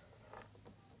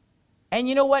 And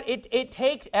you know what? It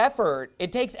takes effort.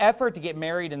 It takes effort to get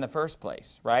married in the first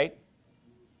place, right?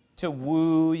 To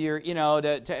woo your, you know,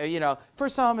 you know, for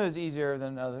some it was easier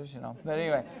than others, you know. But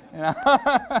anyway, you know,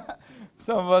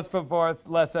 some of us put forth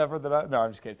less effort than others. No,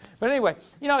 I'm just kidding. But anyway,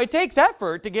 you know, it takes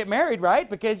effort to get married, right?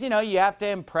 Because, you know, you have to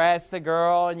impress the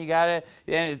girl, and you gotta,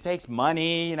 and it takes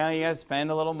money, you know, you gotta spend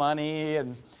a little money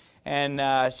and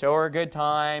show her a good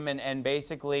time, and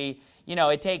basically, you know,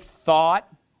 it takes thought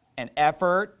and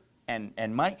effort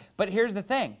and money. But here's the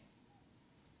thing.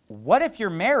 What if you're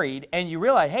married and you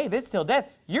realize, hey, this is till death?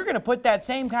 You're going to put that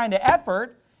same kind of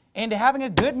effort into having a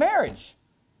good marriage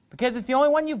because it's the only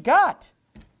one you've got.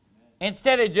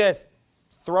 Instead of just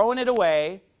throwing it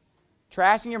away,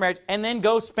 trashing your marriage, and then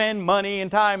go spend money and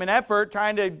time and effort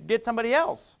trying to get somebody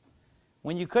else.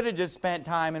 When you could have just spent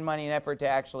time and money and effort to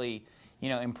actually, you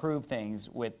know, improve things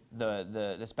with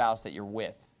the spouse that you're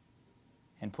with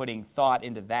and putting thought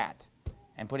into that.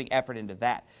 And putting effort into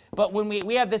that. But when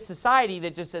we have this society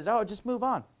that just says, oh, just move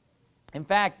on. In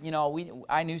fact, you know,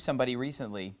 I knew somebody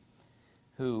recently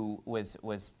who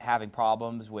was having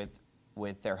problems with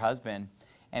their husband,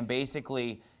 and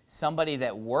basically somebody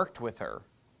that worked with her,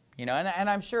 you know, and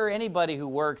I'm sure anybody who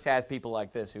works has people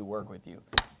like this who work with you.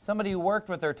 Somebody who worked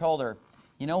with her told her,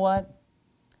 you know what?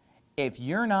 If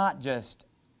you're not just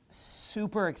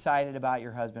super excited about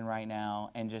your husband right now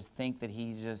and just think that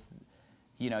he's just,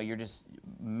 you know, you're just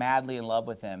madly in love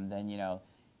with him, then, you know,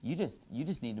 you just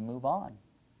need to move on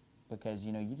because,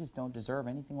 you know, you just don't deserve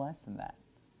anything less than that.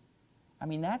 I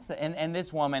mean, that's the, and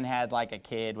this woman had like a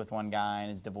kid with one guy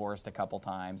and is divorced a couple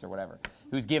times or whatever,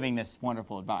 who's giving this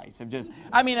wonderful advice of just,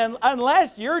 I mean,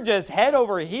 unless you're just head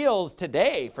over heels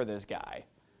today for this guy,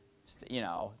 you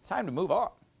know, it's time to move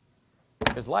on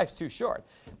because life's too short.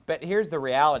 But here's the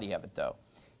reality of it, though.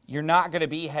 You're not going to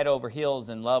be head over heels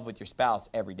in love with your spouse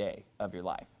every day of your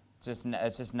life.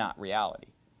 It's just not reality.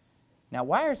 Now,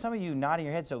 why are some of you nodding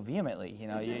your head so vehemently? You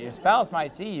know, your spouse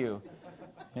might see you,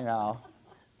 you know,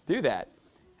 do that.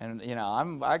 And, you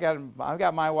know, I've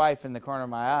got my wife in the corner of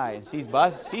my eye, and she's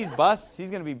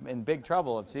going to be in big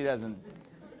trouble if she doesn't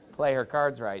play her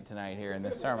cards right tonight here in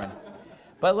this sermon.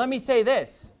 But let me say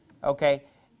this, okay?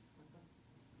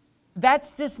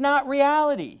 That's just not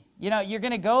reality. You know, you're going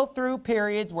to go through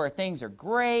periods where things are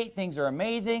great, things are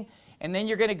amazing, and then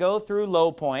you're going to go through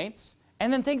low points,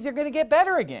 and then things are going to get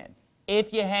better again.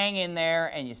 If you hang in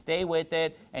there and you stay with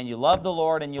it, and you love the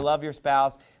Lord and you love your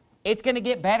spouse, it's going to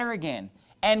get better again.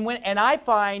 And I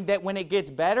find that when it gets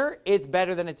better, it's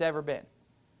better than it's ever been.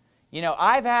 You know,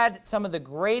 I've had some of the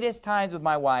greatest times with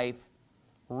my wife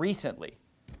recently.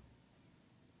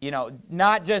 You know,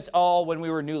 not just all when we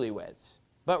were newlyweds.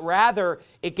 But rather,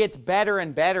 it gets better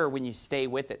and better when you stay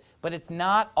with it. But it's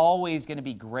not always going to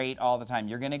be great all the time.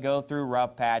 You're going to go through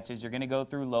rough patches. You're going to go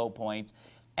through low points.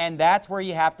 And that's where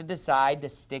you have to decide to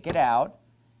stick it out.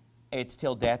 It's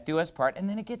till death do us part. And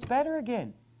then it gets better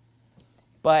again.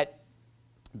 But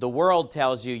the world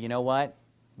tells you, you know what?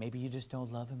 Maybe you just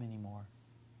don't love him anymore.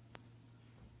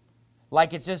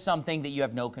 Like it's just something that you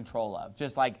have no control of.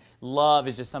 Just like love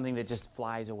is just something that just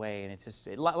flies away, and it's just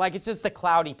like it's just the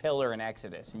cloudy pillar in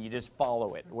Exodus, and you just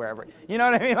follow it wherever. You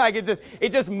know what I mean? Like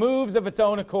it just moves of its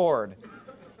own accord.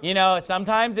 You know,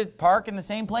 sometimes it park in the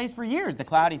same place for years, the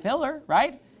cloudy pillar,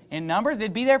 right? In Numbers,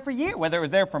 it'd be there for years. Whether it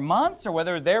was there for months or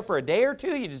whether it was there for a day or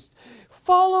two, you just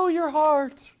follow your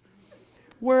heart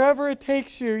wherever it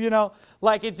takes you, you know.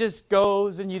 Like it just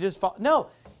goes and you just follow. No,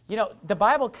 you know, the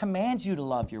Bible commands you to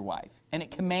love your wife. And it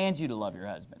commands you to love your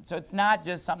husband. So it's not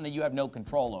just something that you have no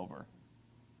control over.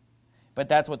 But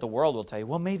that's what the world will tell you.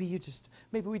 Well, maybe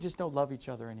we just don't love each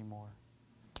other anymore.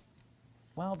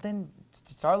 Well, then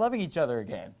start loving each other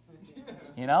again.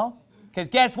 You know? Because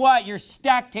guess what? You're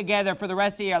stuck together for the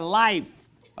rest of your life.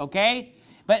 Okay?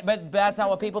 But that's not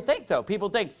what people think, though. People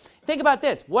think about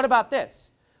this. What about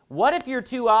this? What if your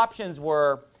two options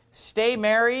were stay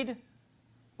married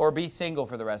or be single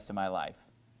for the rest of my life?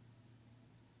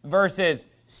 Versus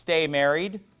stay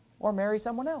married or marry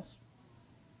someone else.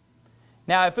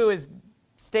 Now, if it was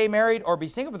stay married or be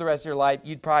single for the rest of your life,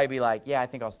 you'd probably be like, yeah, I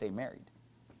think I'll stay married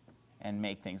and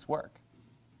make things work,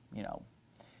 you know.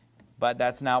 But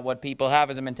that's not what people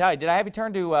have as a mentality. Did I have you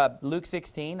turn to Luke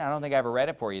 16? I don't think I ever read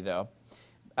it for you, though.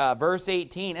 Verse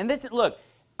 18. And this, look,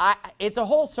 it's a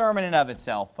whole sermon in of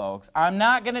itself, folks. I'm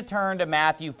not going to turn to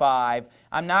Matthew 5.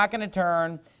 I'm not going to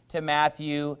turn to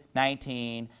Matthew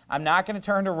 19. I'm not going to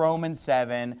turn to Romans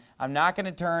 7. I'm not going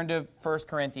to turn to 1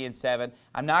 Corinthians 7.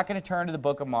 I'm not going to turn to the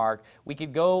book of Mark. We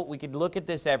could look at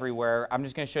this everywhere. I'm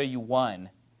just going to show you one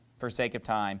for sake of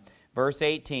time. Verse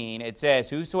 18, it says,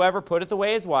 whosoever putteth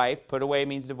away his wife, put away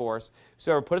means divorce,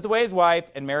 whosoever putteth away his wife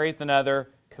and marrieth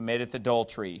another, committeth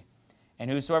adultery.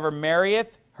 And whosoever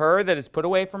marrieth her that is put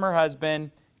away from her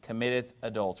husband, committeth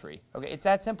adultery. Okay, it's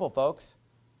that simple, folks.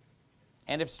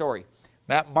 End of story.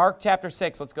 Mark chapter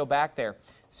 6, let's go back there.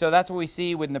 So that's what we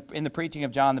see in the preaching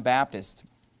of John the Baptist.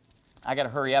 I got to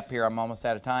hurry up here, I'm almost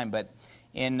out of time. But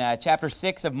in chapter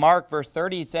 6 of Mark, verse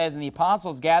 30, it says, and the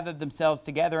apostles gathered themselves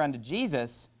together unto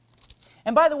Jesus.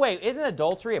 And by the way, isn't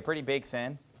adultery a pretty big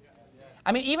sin?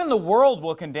 I mean, even the world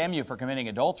will condemn you for committing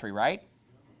adultery, right?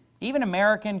 Even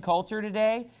American culture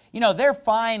today, you know, they're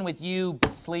fine with you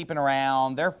sleeping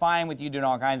around. They're fine with you doing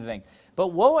all kinds of things. But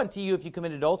woe unto you if you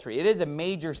commit adultery. It is a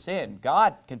major sin.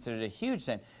 God considers it a huge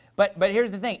sin. But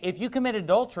here's the thing. If you commit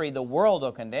adultery, the world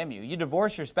will condemn you. You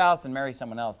divorce your spouse and marry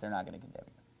someone else, they're not going to condemn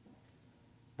you.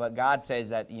 But God says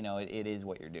that, you know, it is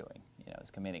what you're doing. You know,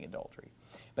 it's committing adultery.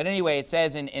 But anyway, it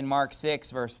says in Mark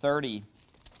 6, verse 30,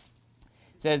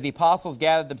 it says, the apostles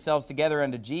gathered themselves together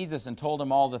unto Jesus and told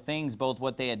him all the things, both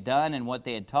what they had done and what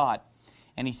they had taught.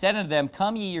 And he said unto them,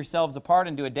 come ye yourselves apart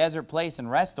into a desert place and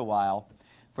rest a while.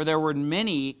 For there were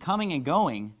many coming and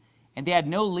going, and they had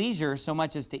no leisure so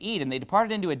much as to eat. And they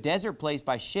departed into a desert place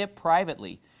by ship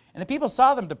privately. And the people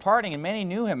saw them departing, and many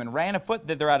knew him, and ran afoot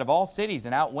thither out of all cities,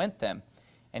 and outwent them,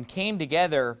 and came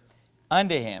together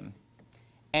unto him.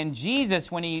 And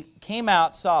Jesus, when he came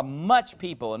out, saw much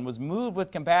people, and was moved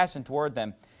with compassion toward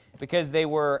them, because they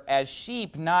were as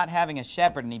sheep not having a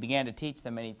shepherd, and he began to teach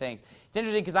them many things. It's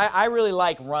interesting, because I really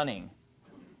like running.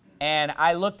 And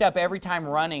I looked up every time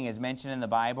running is mentioned in the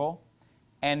Bible.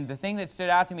 And the thing that stood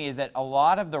out to me is that a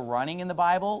lot of the running in the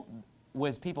Bible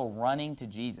was people running to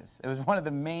Jesus. It was one of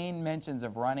the main mentions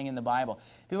of running in the Bible.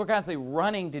 People were constantly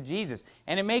running to Jesus.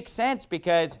 And it makes sense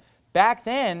because back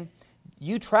then,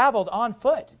 you traveled on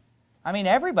foot. I mean,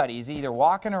 everybody's either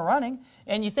walking or running.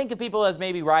 And you think of people as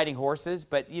maybe riding horses,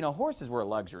 but, you know, horses were a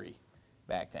luxury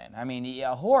back then. I mean,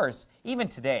 a horse, even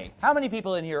today, how many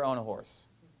people in here own a horse?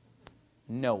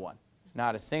 No one.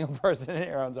 Not a single person in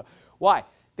here owns a horse. Why?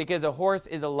 Because a horse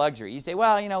is a luxury. You say,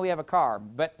 well, you know, we have a car.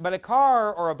 But a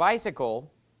car or a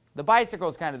bicycle, the bicycle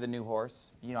is kind of the new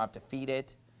horse. You don't have to feed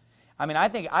it. I mean, I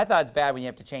thought it's bad when you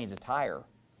have to change the tire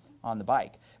on the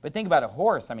bike. But think about a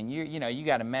horse. I mean, you know, you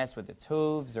got to mess with its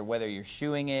hooves, or whether you're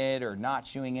shoeing it or not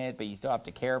shoeing it, but you still have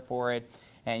to care for it.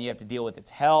 And you have to deal with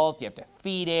its health. You have to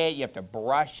feed it. You have to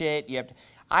brush it.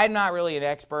 I'm not really an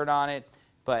expert on it,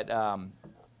 but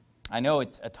I know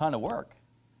it's a ton of work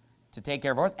to take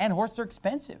care of a horse, and horses are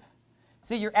expensive.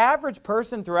 See, your average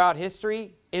person throughout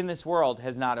history in this world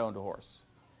has not owned a horse.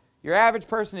 Your average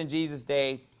person in Jesus'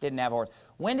 day didn't have a horse.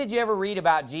 When did you ever read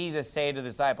about Jesus say to the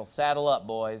disciples, saddle up,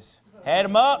 boys. Head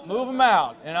them up, move them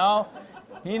out, you know?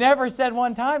 He never said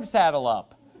one time saddle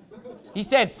up. He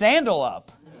said sandal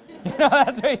up. You know,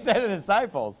 that's what he said to the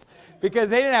disciples, because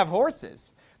they didn't have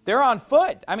horses. They're on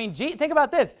foot. I mean, think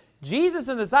about this. Jesus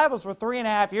and the disciples for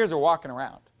 3.5 years are walking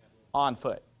around on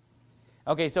foot.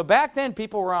 Okay, so back then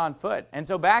people were on foot. And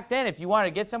so back then if you wanted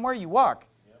to get somewhere, you walk.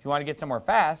 If you want to get somewhere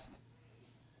fast,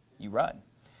 you run.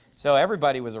 So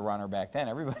everybody was a runner back then.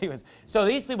 Everybody was. So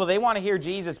these people, they want to hear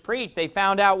Jesus preach. They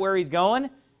found out where he's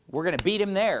going. We're going to beat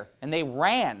him there. And they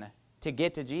ran to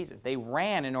get to Jesus. They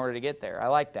ran in order to get there. I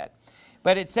like that.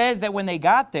 But it says that when they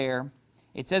got there,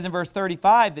 it says in verse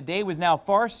 35, the day was now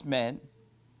far spent,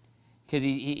 because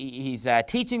he's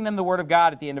teaching them the word of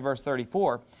God at the end of verse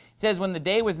 34. It says, when the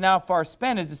day was now far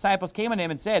spent, his disciples came unto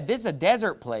him and said, this is a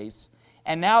desert place,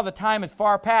 and now the time is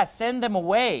far past. Send them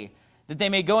away, that they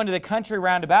may go into the country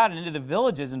round about and into the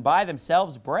villages and buy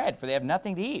themselves bread, for they have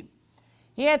nothing to eat.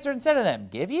 He answered and said to them,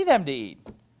 give ye them to eat.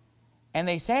 And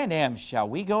they said unto him, shall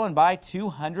we go and buy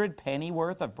 200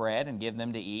 pennyworth of bread and give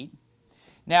them to eat?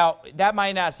 Now, that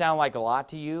might not sound like a lot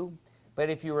to you, but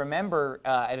if you remember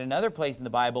at another place in the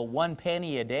Bible, 1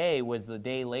 penny a day was the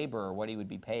day laborer, what he would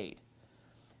be paid.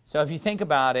 So if you think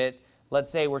about it, let's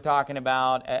say we're talking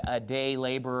about a day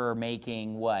laborer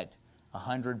making, what,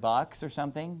 $100 or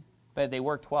something? But they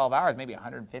work 12 hours, maybe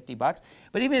 $150.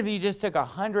 But even if you just took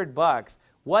 $100,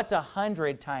 what's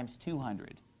 100 times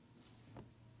 200?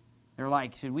 They're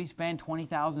like, should we spend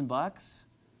 20,000 bucks?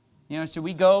 You know, should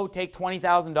we go take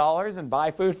 $20,000 and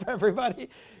buy food for everybody?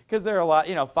 Because there are a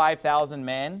lot, 5,000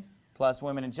 men plus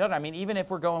women and children. I mean, even if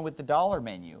we're going with the dollar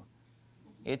menu,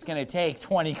 it's going to take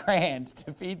 20 grand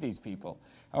to feed these people,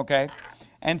 okay?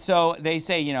 And so they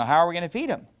say, how are we going to feed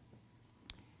them?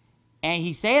 And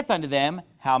he saith unto them,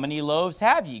 how many loaves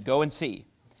have ye? Go and see.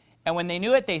 And when they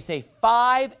knew it, they say,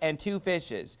 5 and 2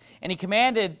 fishes. And he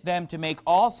commanded them to make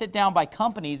all sit down by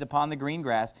companies upon the green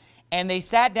grass. And they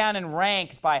sat down in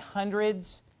ranks by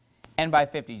hundreds and by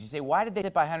 50s. You say, why did they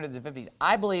sit by hundreds and 50s?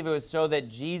 I believe it was so that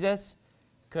Jesus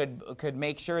could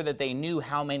make sure that they knew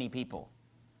how many people.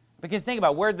 Because think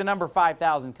about, where'd the number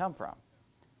 5,000 come from?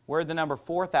 Where'd the number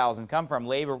 4,000 come from?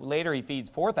 Later he feeds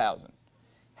 4,000.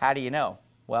 How do you know?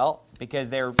 Well, because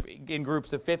they're in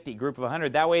groups of 50, group of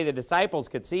 100. That way the disciples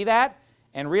could see that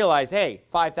and realize, hey,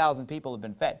 5,000 people have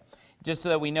been fed. Just so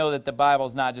that we know that the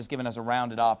Bible's not just giving us a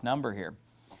rounded off number here.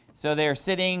 So they're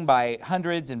sitting by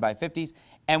hundreds and by 50s.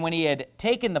 And when he had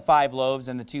taken the 5 loaves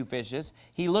and the 2 fishes,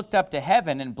 he looked up to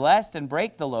heaven and blessed and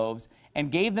brake the loaves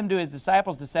and gave them to his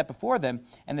disciples to set before them.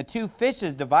 And the 2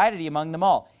 fishes divided he among them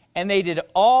all. And they did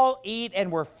all eat and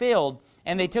were filled.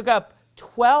 And they took up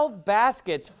 12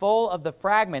 baskets full of the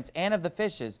fragments and of the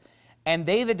fishes. And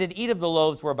they that did eat of the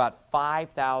loaves were about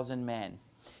 5,000 men.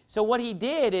 So what he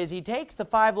did is he takes the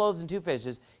 5 loaves and 2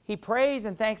 fishes. He prays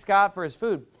and thanks God for his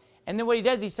food. And then what he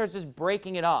does, he starts just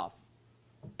breaking it off.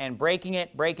 And breaking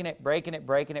it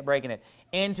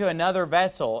into another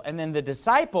vessel. And then the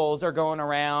disciples are going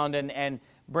around and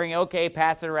bring, okay,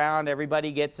 pass it around.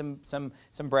 Everybody gets some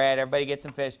bread. Everybody gets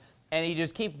some fish. And he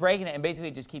just keeps breaking it, and basically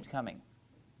it just keeps coming.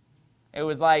 It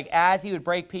was like as he would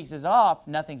break pieces off,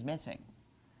 nothing's missing.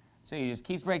 So he just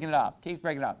keeps breaking it off, keeps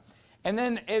breaking it off. And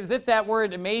then as if that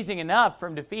weren't amazing enough for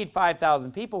him to feed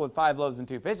 5,000 people with 5 loaves and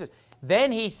 2 fishes,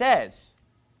 then he says,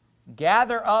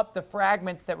 gather up the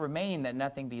fragments that remain, that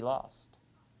nothing be lost.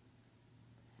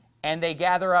 And they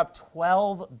gather up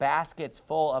 12 baskets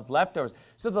full of leftovers.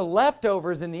 So the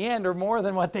leftovers in the end are more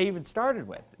than what they even started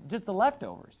with, just the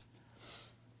leftovers.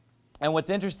 And what's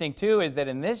interesting too is that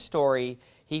in this story,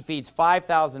 he feeds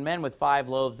 5,000 men with 5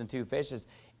 loaves and 2 fishes.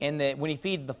 When he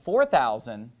feeds the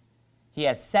 4,000, he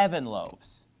has 7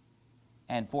 loaves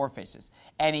and 4 fishes.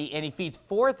 And he feeds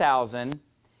 4,000,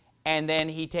 and then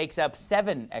he takes up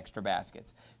 7 extra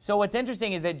baskets. So what's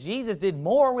interesting is that Jesus did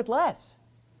more with less.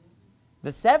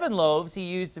 The 7 loaves he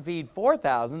used to feed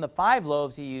 4,000. The 5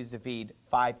 loaves he used to feed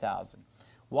 5,000.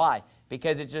 Why?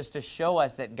 Because it's just to show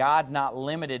us that God's not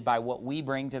limited by what we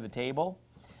bring to the table.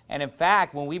 And in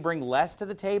fact, when we bring less to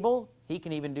the table, he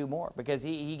can even do more because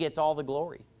he gets all the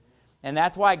glory. And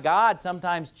that's why God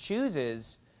sometimes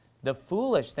chooses the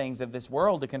foolish things of this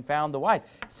world to confound the wise.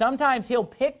 Sometimes he'll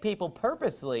pick people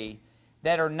purposely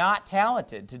that are not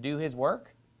talented to do his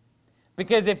work.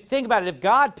 Because think about it, if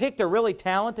God picked a really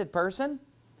talented person,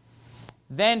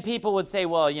 then people would say,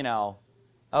 well,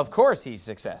 of course he's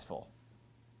successful.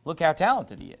 Look how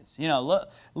talented he is.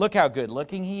 Look how good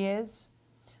looking he is.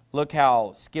 Look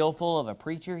how skillful of a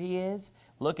preacher he is.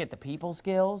 Look at the people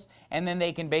skills. And then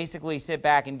they can basically sit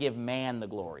back and give man the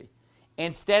glory.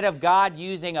 Instead of God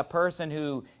using a person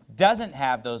who doesn't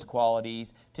have those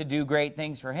qualities to do great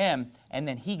things for him, and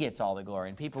then he gets all the glory.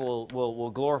 And people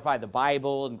will glorify the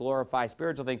Bible and glorify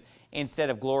spiritual things instead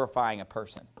of glorifying a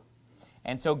person.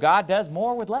 And so God does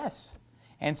more with less.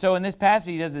 And so in this passage,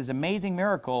 he does this amazing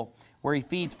miracle where he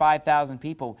feeds 5,000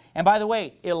 people. And by the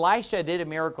way, Elisha did a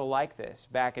miracle like this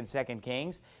back in 2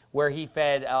 Kings, where he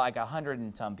fed like 100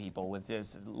 and some people with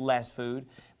just less food.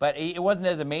 But it wasn't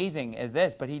as amazing as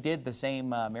this, but he did the same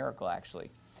miracle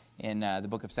actually in the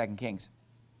book of 2 Kings.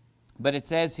 But it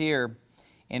says here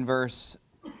in verse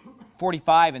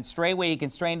 45, and straightway he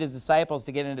constrained his disciples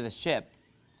to get into the ship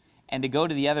and to go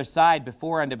to the other side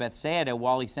before unto Bethsaida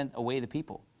while he sent away the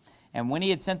people. And when he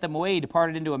had sent them away, he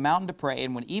departed into a mountain to pray.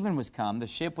 And when even was come, the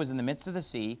ship was in the midst of the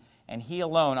sea, and he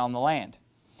alone on the land.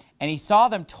 And he saw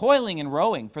them toiling and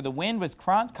rowing, for the wind was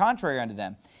contrary unto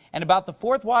them. And about the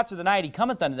fourth watch of the night he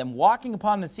cometh unto them, walking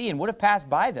upon the sea, and would have passed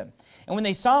by them. And when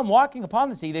they saw him walking upon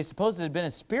the sea, they supposed it had been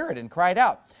a spirit, and cried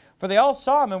out. For they all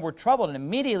saw him and were troubled. And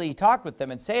immediately he talked with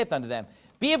them, and saith unto them,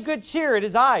 Be of good cheer, it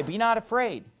is I, be not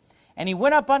afraid. And he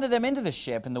went up unto them into the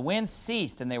ship, and the wind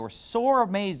ceased, and they were sore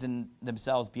amazed in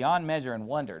themselves beyond measure, and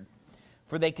wondered.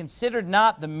 For they considered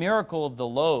not the miracle of the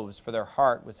loaves, for their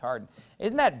heart was hardened.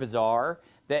 Isn't that bizarre?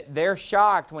 That they're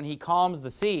shocked when he calms the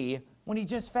sea, when he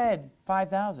just fed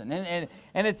 5,000.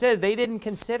 And it says they didn't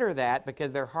consider that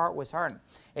because their heart was hardened.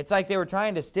 It's like they were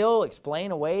trying to still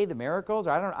explain away the miracles.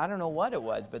 I don't know what it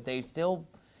was, but they still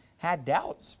had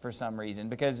doubts for some reason,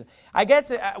 because I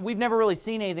guess we've never really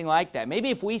seen anything like that. Maybe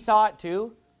if we saw it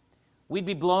too, we'd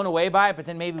be blown away by it, but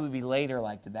then maybe we'd be later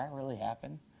like, did that really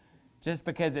happen? Just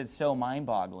because it's so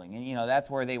mind-boggling. And, you know, that's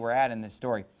where they were at in this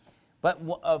story. But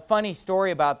a funny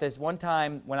story about this, one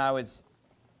time when I was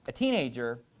a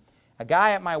teenager, a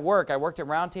guy at my work, I worked at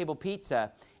Round Table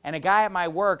Pizza, and a guy at my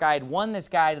work, I had won this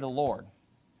guy to the Lord,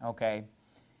 okay?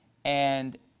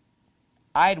 And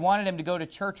I had wanted him to go to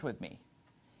church with me.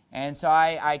 And so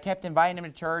I kept inviting him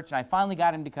to church, and I finally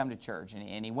got him to come to church.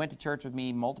 And he went to church with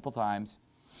me multiple times.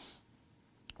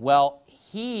 Well,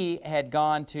 he had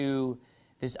gone to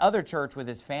this other church with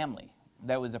his family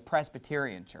that was a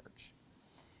Presbyterian church.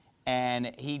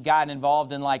 And he'd gotten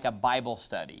involved in like a Bible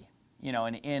study, you know,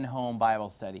 an in-home Bible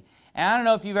study. And I don't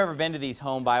know if you've ever been to these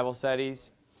home Bible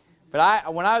studies,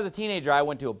 but when I was a teenager, I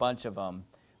went to a bunch of them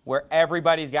where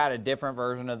everybody's got a different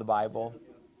version of the Bible.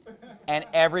 And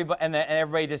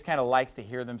everybody just kind of likes to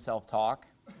hear themselves talk.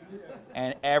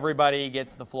 And everybody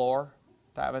gets the floor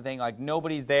type of thing. Like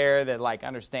nobody's there that like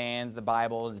understands the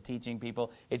Bible, is teaching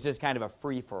people. It's just kind of a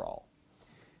free-for-all.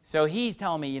 So he's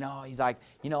telling me, you know, he's like,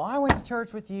 you know, I went to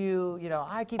church with you. You know,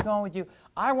 I keep going with you.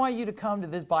 I want you to come to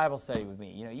this Bible study with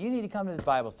me. You know, you need to come to this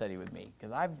Bible study with me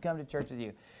because I've come to church with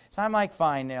you. So I'm like,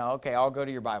 fine, you know, okay, I'll go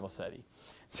to your Bible study.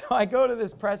 So I go to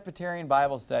this Presbyterian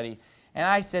Bible study, and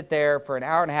I sit there for an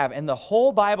hour and a half, and the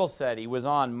whole Bible study was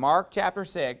on Mark chapter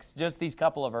 6, just these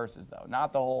couple of verses, though,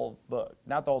 not the whole book,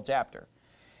 not the whole chapter.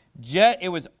 It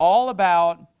was all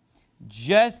about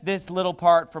just this little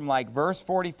part from like verse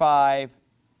 45,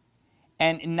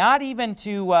 and not even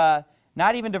to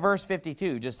verse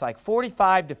 52, just like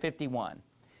 45 to 51.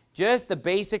 Just the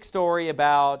basic story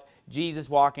about Jesus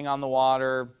walking on the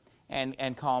water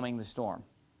and calming the storm.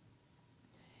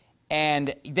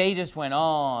 And they just went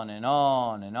on and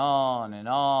on and on and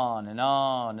on and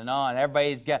on and on.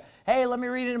 Everybody's got, hey, let me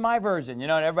read it in my version. You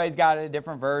know, and everybody's got a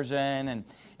different version.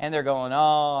 And they're going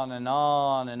on and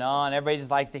on and on. Everybody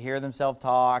just likes to hear themselves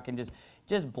talk and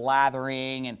just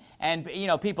blathering. And you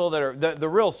know, people that are, the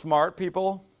real smart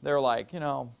people, they're like, you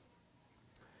know,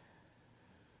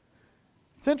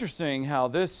 it's interesting how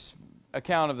this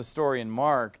account of the story in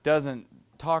Mark doesn't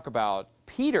talk about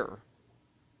Peter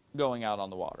going out on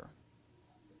the water.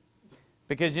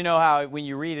 Because you know how when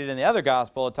you read it in the other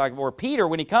gospel, it talks about Peter,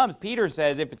 when he comes, Peter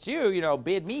says, if it's you, you know,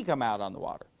 bid me come out on the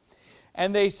water.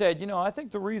 And they said, you know, I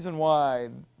think the reason why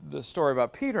the story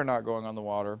about Peter not going on the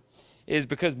water is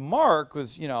because Mark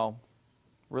was, you know,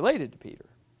 related to Peter.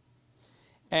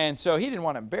 And so he didn't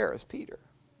want to embarrass Peter.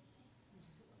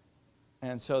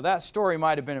 And so that story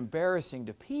might have been embarrassing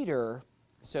to Peter,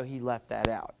 so he left that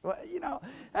out. Well, you know,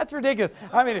 that's ridiculous.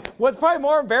 I mean, what's probably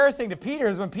more embarrassing to Peter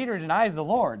is when Peter denies the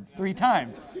Lord 3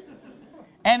 times.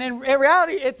 And in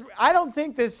reality, I don't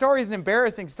think this story is an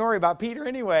embarrassing story about Peter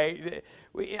anyway.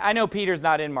 I know Peter's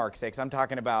not in Mark 6. I'm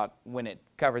talking about when it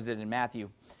covers it in Matthew.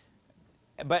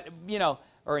 But, you know,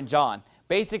 or in John.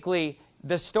 Basically,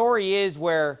 the story is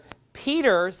where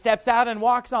Peter steps out and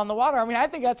walks on the water. I mean, I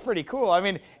think that's pretty cool. I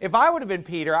mean, if I would have been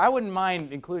Peter, I wouldn't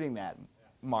mind including that,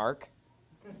 Mark.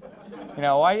 You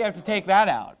know, why do you have to take that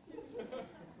out?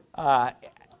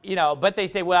 You know, but they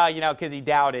say, well, you know, because he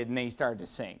doubted and then he started to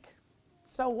sink.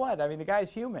 So what? I mean, the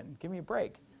guy's human. Give me a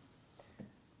break.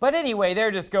 But anyway,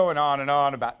 they're just going on and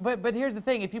on about. But here's the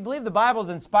thing. If you believe the Bible's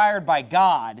inspired by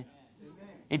God,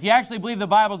 if you actually believe the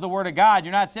Bible's the Word of God,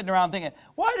 you're not sitting around thinking,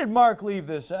 why did Mark leave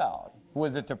this out?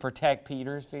 Was it to protect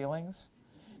Peter's feelings?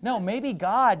 No, maybe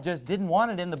God just didn't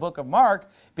want it in the book of Mark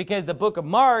because the book of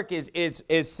Mark is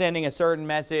sending a certain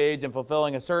message and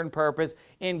fulfilling a certain purpose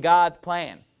in God's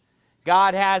plan.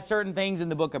 God has certain things in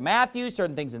the book of Matthew,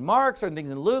 certain things in Mark, certain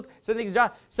things in Luke, certain things in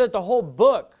John, so that the whole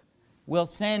book will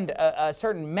send a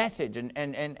certain message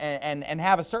and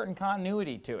have a certain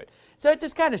continuity to it. So it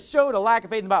just kind of showed a lack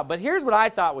of faith in the Bible. But here's what I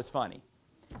thought was funny.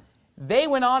 They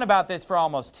went on about this for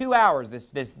almost 2 hours,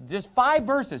 this just 5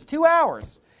 verses, 2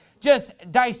 hours, just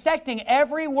dissecting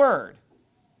every word.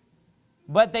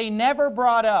 But they never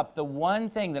brought up the one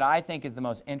thing that I think is the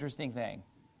most interesting thing.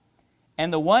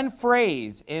 And the one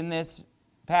phrase in this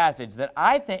passage that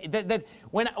I think,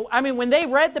 when they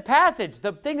read the passage,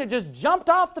 the thing that just jumped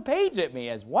off the page at me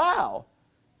is, wow,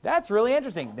 that's really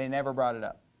interesting. They never brought it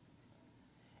up.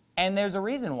 And there's a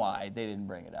reason why they didn't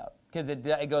bring it up, because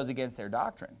it goes against their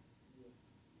doctrine.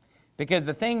 Because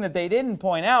the thing that they didn't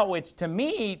point out, which to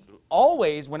me,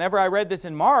 always, whenever I read this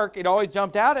in Mark, it always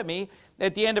jumped out at me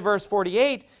at the end of verse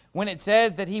 48 when it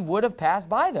says that he would have passed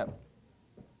by them.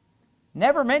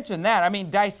 Never mentioned that. I mean,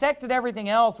 dissected everything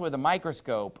else with a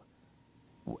microscope.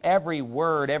 Every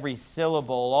word, every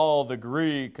syllable, all the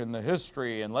Greek and the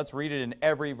history, and let's read it in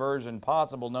every version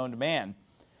possible known to man.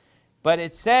 But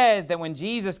it says that when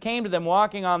Jesus came to them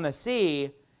walking on the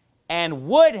sea and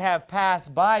would have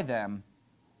passed by them,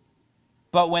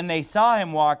 but when they saw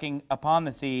him walking upon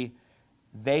the sea,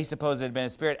 they supposed it had been a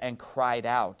spirit and cried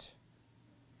out.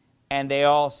 And they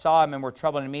all saw him and were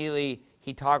troubled. And immediately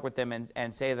he talked with them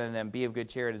and said to them, be of good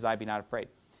cheer, it is I, be not afraid.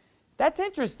 That's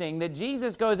interesting that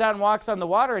Jesus goes out and walks on the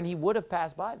water and he would have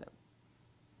passed by them.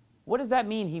 What does that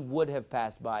mean, he would have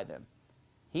passed by them?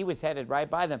 He was headed right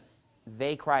by them.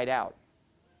 They cried out.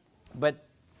 But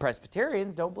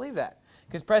Presbyterians don't believe that.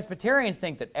 Because Presbyterians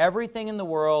think that everything in the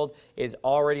world is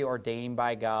already ordained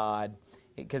by God,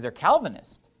 because they're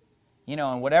Calvinist. You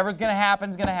know, and whatever's going to happen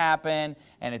is going to happen,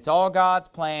 and it's all God's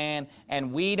plan,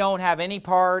 and we don't have any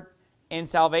part in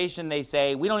salvation, they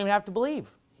say. We don't even have to believe.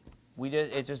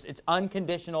 It's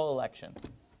unconditional election.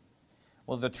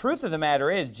 Well, the truth of the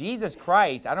matter is, Jesus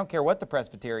Christ, I don't care what the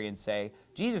Presbyterians say,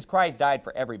 Jesus Christ died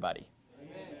for everybody.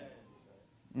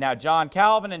 Now, John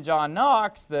Calvin and John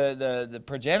Knox, the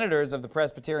progenitors of the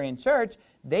Presbyterian Church,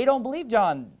 they don't believe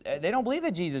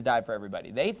that Jesus died for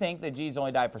everybody. They think that Jesus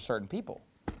only died for certain people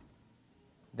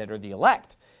that are the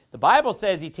elect. The Bible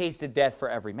says he tasted death for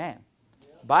every man.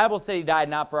 The Bible says he died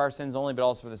not for our sins only, but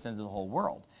also for the sins of the whole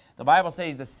world. The Bible says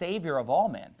he's the Savior of all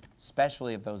men,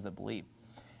 especially of those that believe.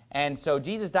 And so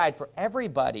Jesus died for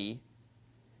everybody,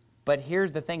 but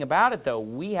here's the thing about it, though.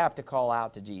 We have to call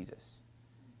out to Jesus,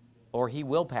 or he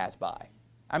will pass by.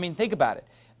 I mean, think about it.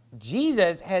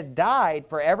 Jesus has died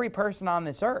for every person on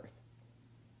this earth.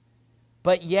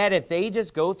 But yet, if they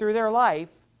just go through their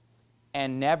life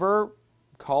and never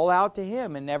call out to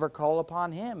him and never call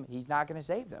upon him, he's not going to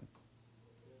save them.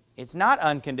 It's not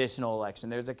unconditional election.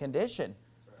 There's a condition.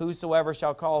 Whosoever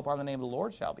shall call upon the name of the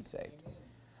Lord shall be saved.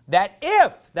 That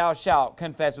if thou shalt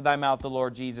confess with thy mouth the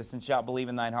Lord Jesus and shalt believe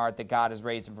in thine heart that God has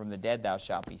raised him from the dead, thou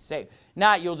shalt be saved.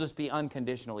 Not you'll just be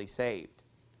unconditionally saved.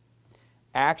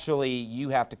 Actually, you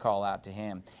have to call out to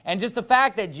him. And just the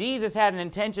fact that Jesus had an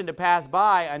intention to pass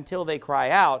by until they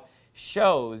cry out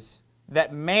shows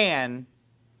that man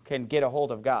can get a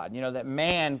hold of God. You know, that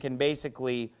man can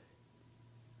basically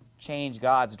change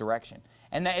God's direction.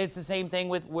 And that it's the same thing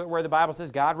with where the Bible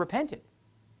says God repented.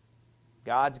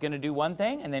 God's going to do one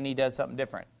thing, and then he does something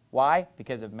different. Why?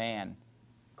 Because of man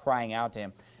crying out to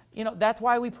him. You know, that's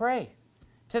why we pray.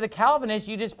 To the Calvinists,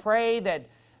 you just pray that,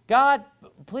 God,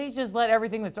 please just let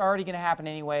everything that's already going to happen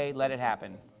anyway, let it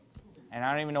happen. And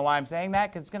I don't even know why I'm saying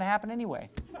that, because it's going to happen anyway.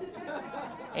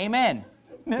 Amen.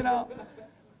 You know?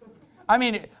 I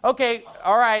mean, okay,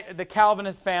 all right, the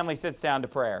Calvinist family sits down to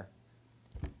prayer.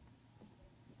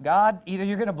 God, either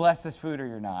you're going to bless this food or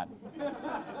you're not.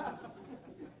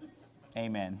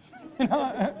 Amen. You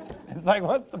know, it's like,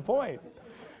 what's the point?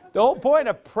 The whole point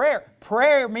of prayer,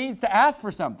 prayer means to ask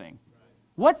for something.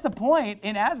 What's the point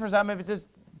in asking for something if it's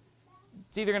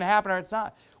either going to happen or it's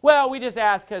not? Well, we just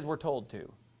ask because we're told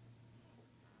to.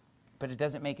 But it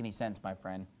doesn't make any sense, my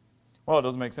friend. Well, it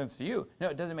doesn't make sense to you. No,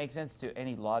 it doesn't make sense to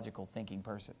any logical thinking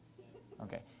person.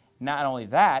 Okay. Not only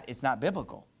that, it's not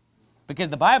biblical. Because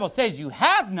the Bible says you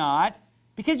have not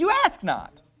because you ask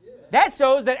not. That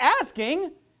shows that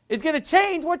asking is going to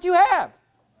change what you have.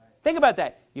 Think about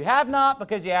that. You have not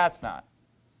because you ask not.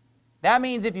 That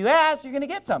means if you ask, you're going to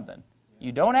get something.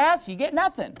 You don't ask, you get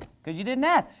nothing because you didn't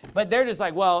ask. But they're just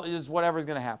like, well, it's just whatever's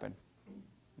going to happen.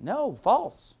 No,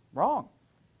 false, wrong.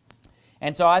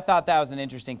 And so I thought that was an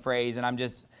interesting phrase, and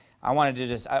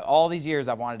all these years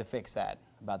I've wanted to fix that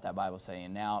about that Bible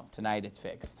saying. Now, tonight it's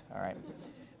fixed, all right?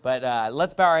 But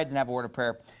let's bow our heads and have a word of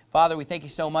prayer. Father, we thank you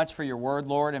so much for your word,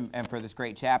 Lord, and for this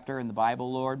great chapter in the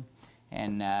Bible, Lord.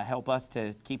 and help us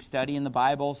to keep studying the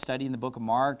Bible, studying the book of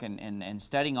Mark, and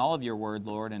studying all of your word,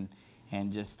 Lord,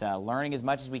 and just learning as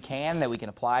much as we can that we can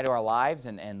apply to our lives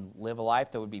and live a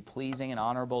life that would be pleasing and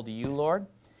honorable to you, Lord.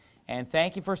 And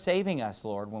thank you for saving us,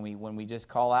 Lord, when we just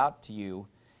call out to you.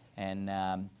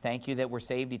 And thank you that we're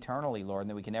saved eternally, Lord, and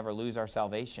that we can never lose our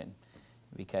salvation,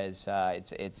 because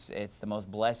it's the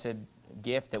most blessed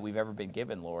gift that we've ever been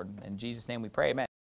given, Lord. In Jesus' name we pray, amen.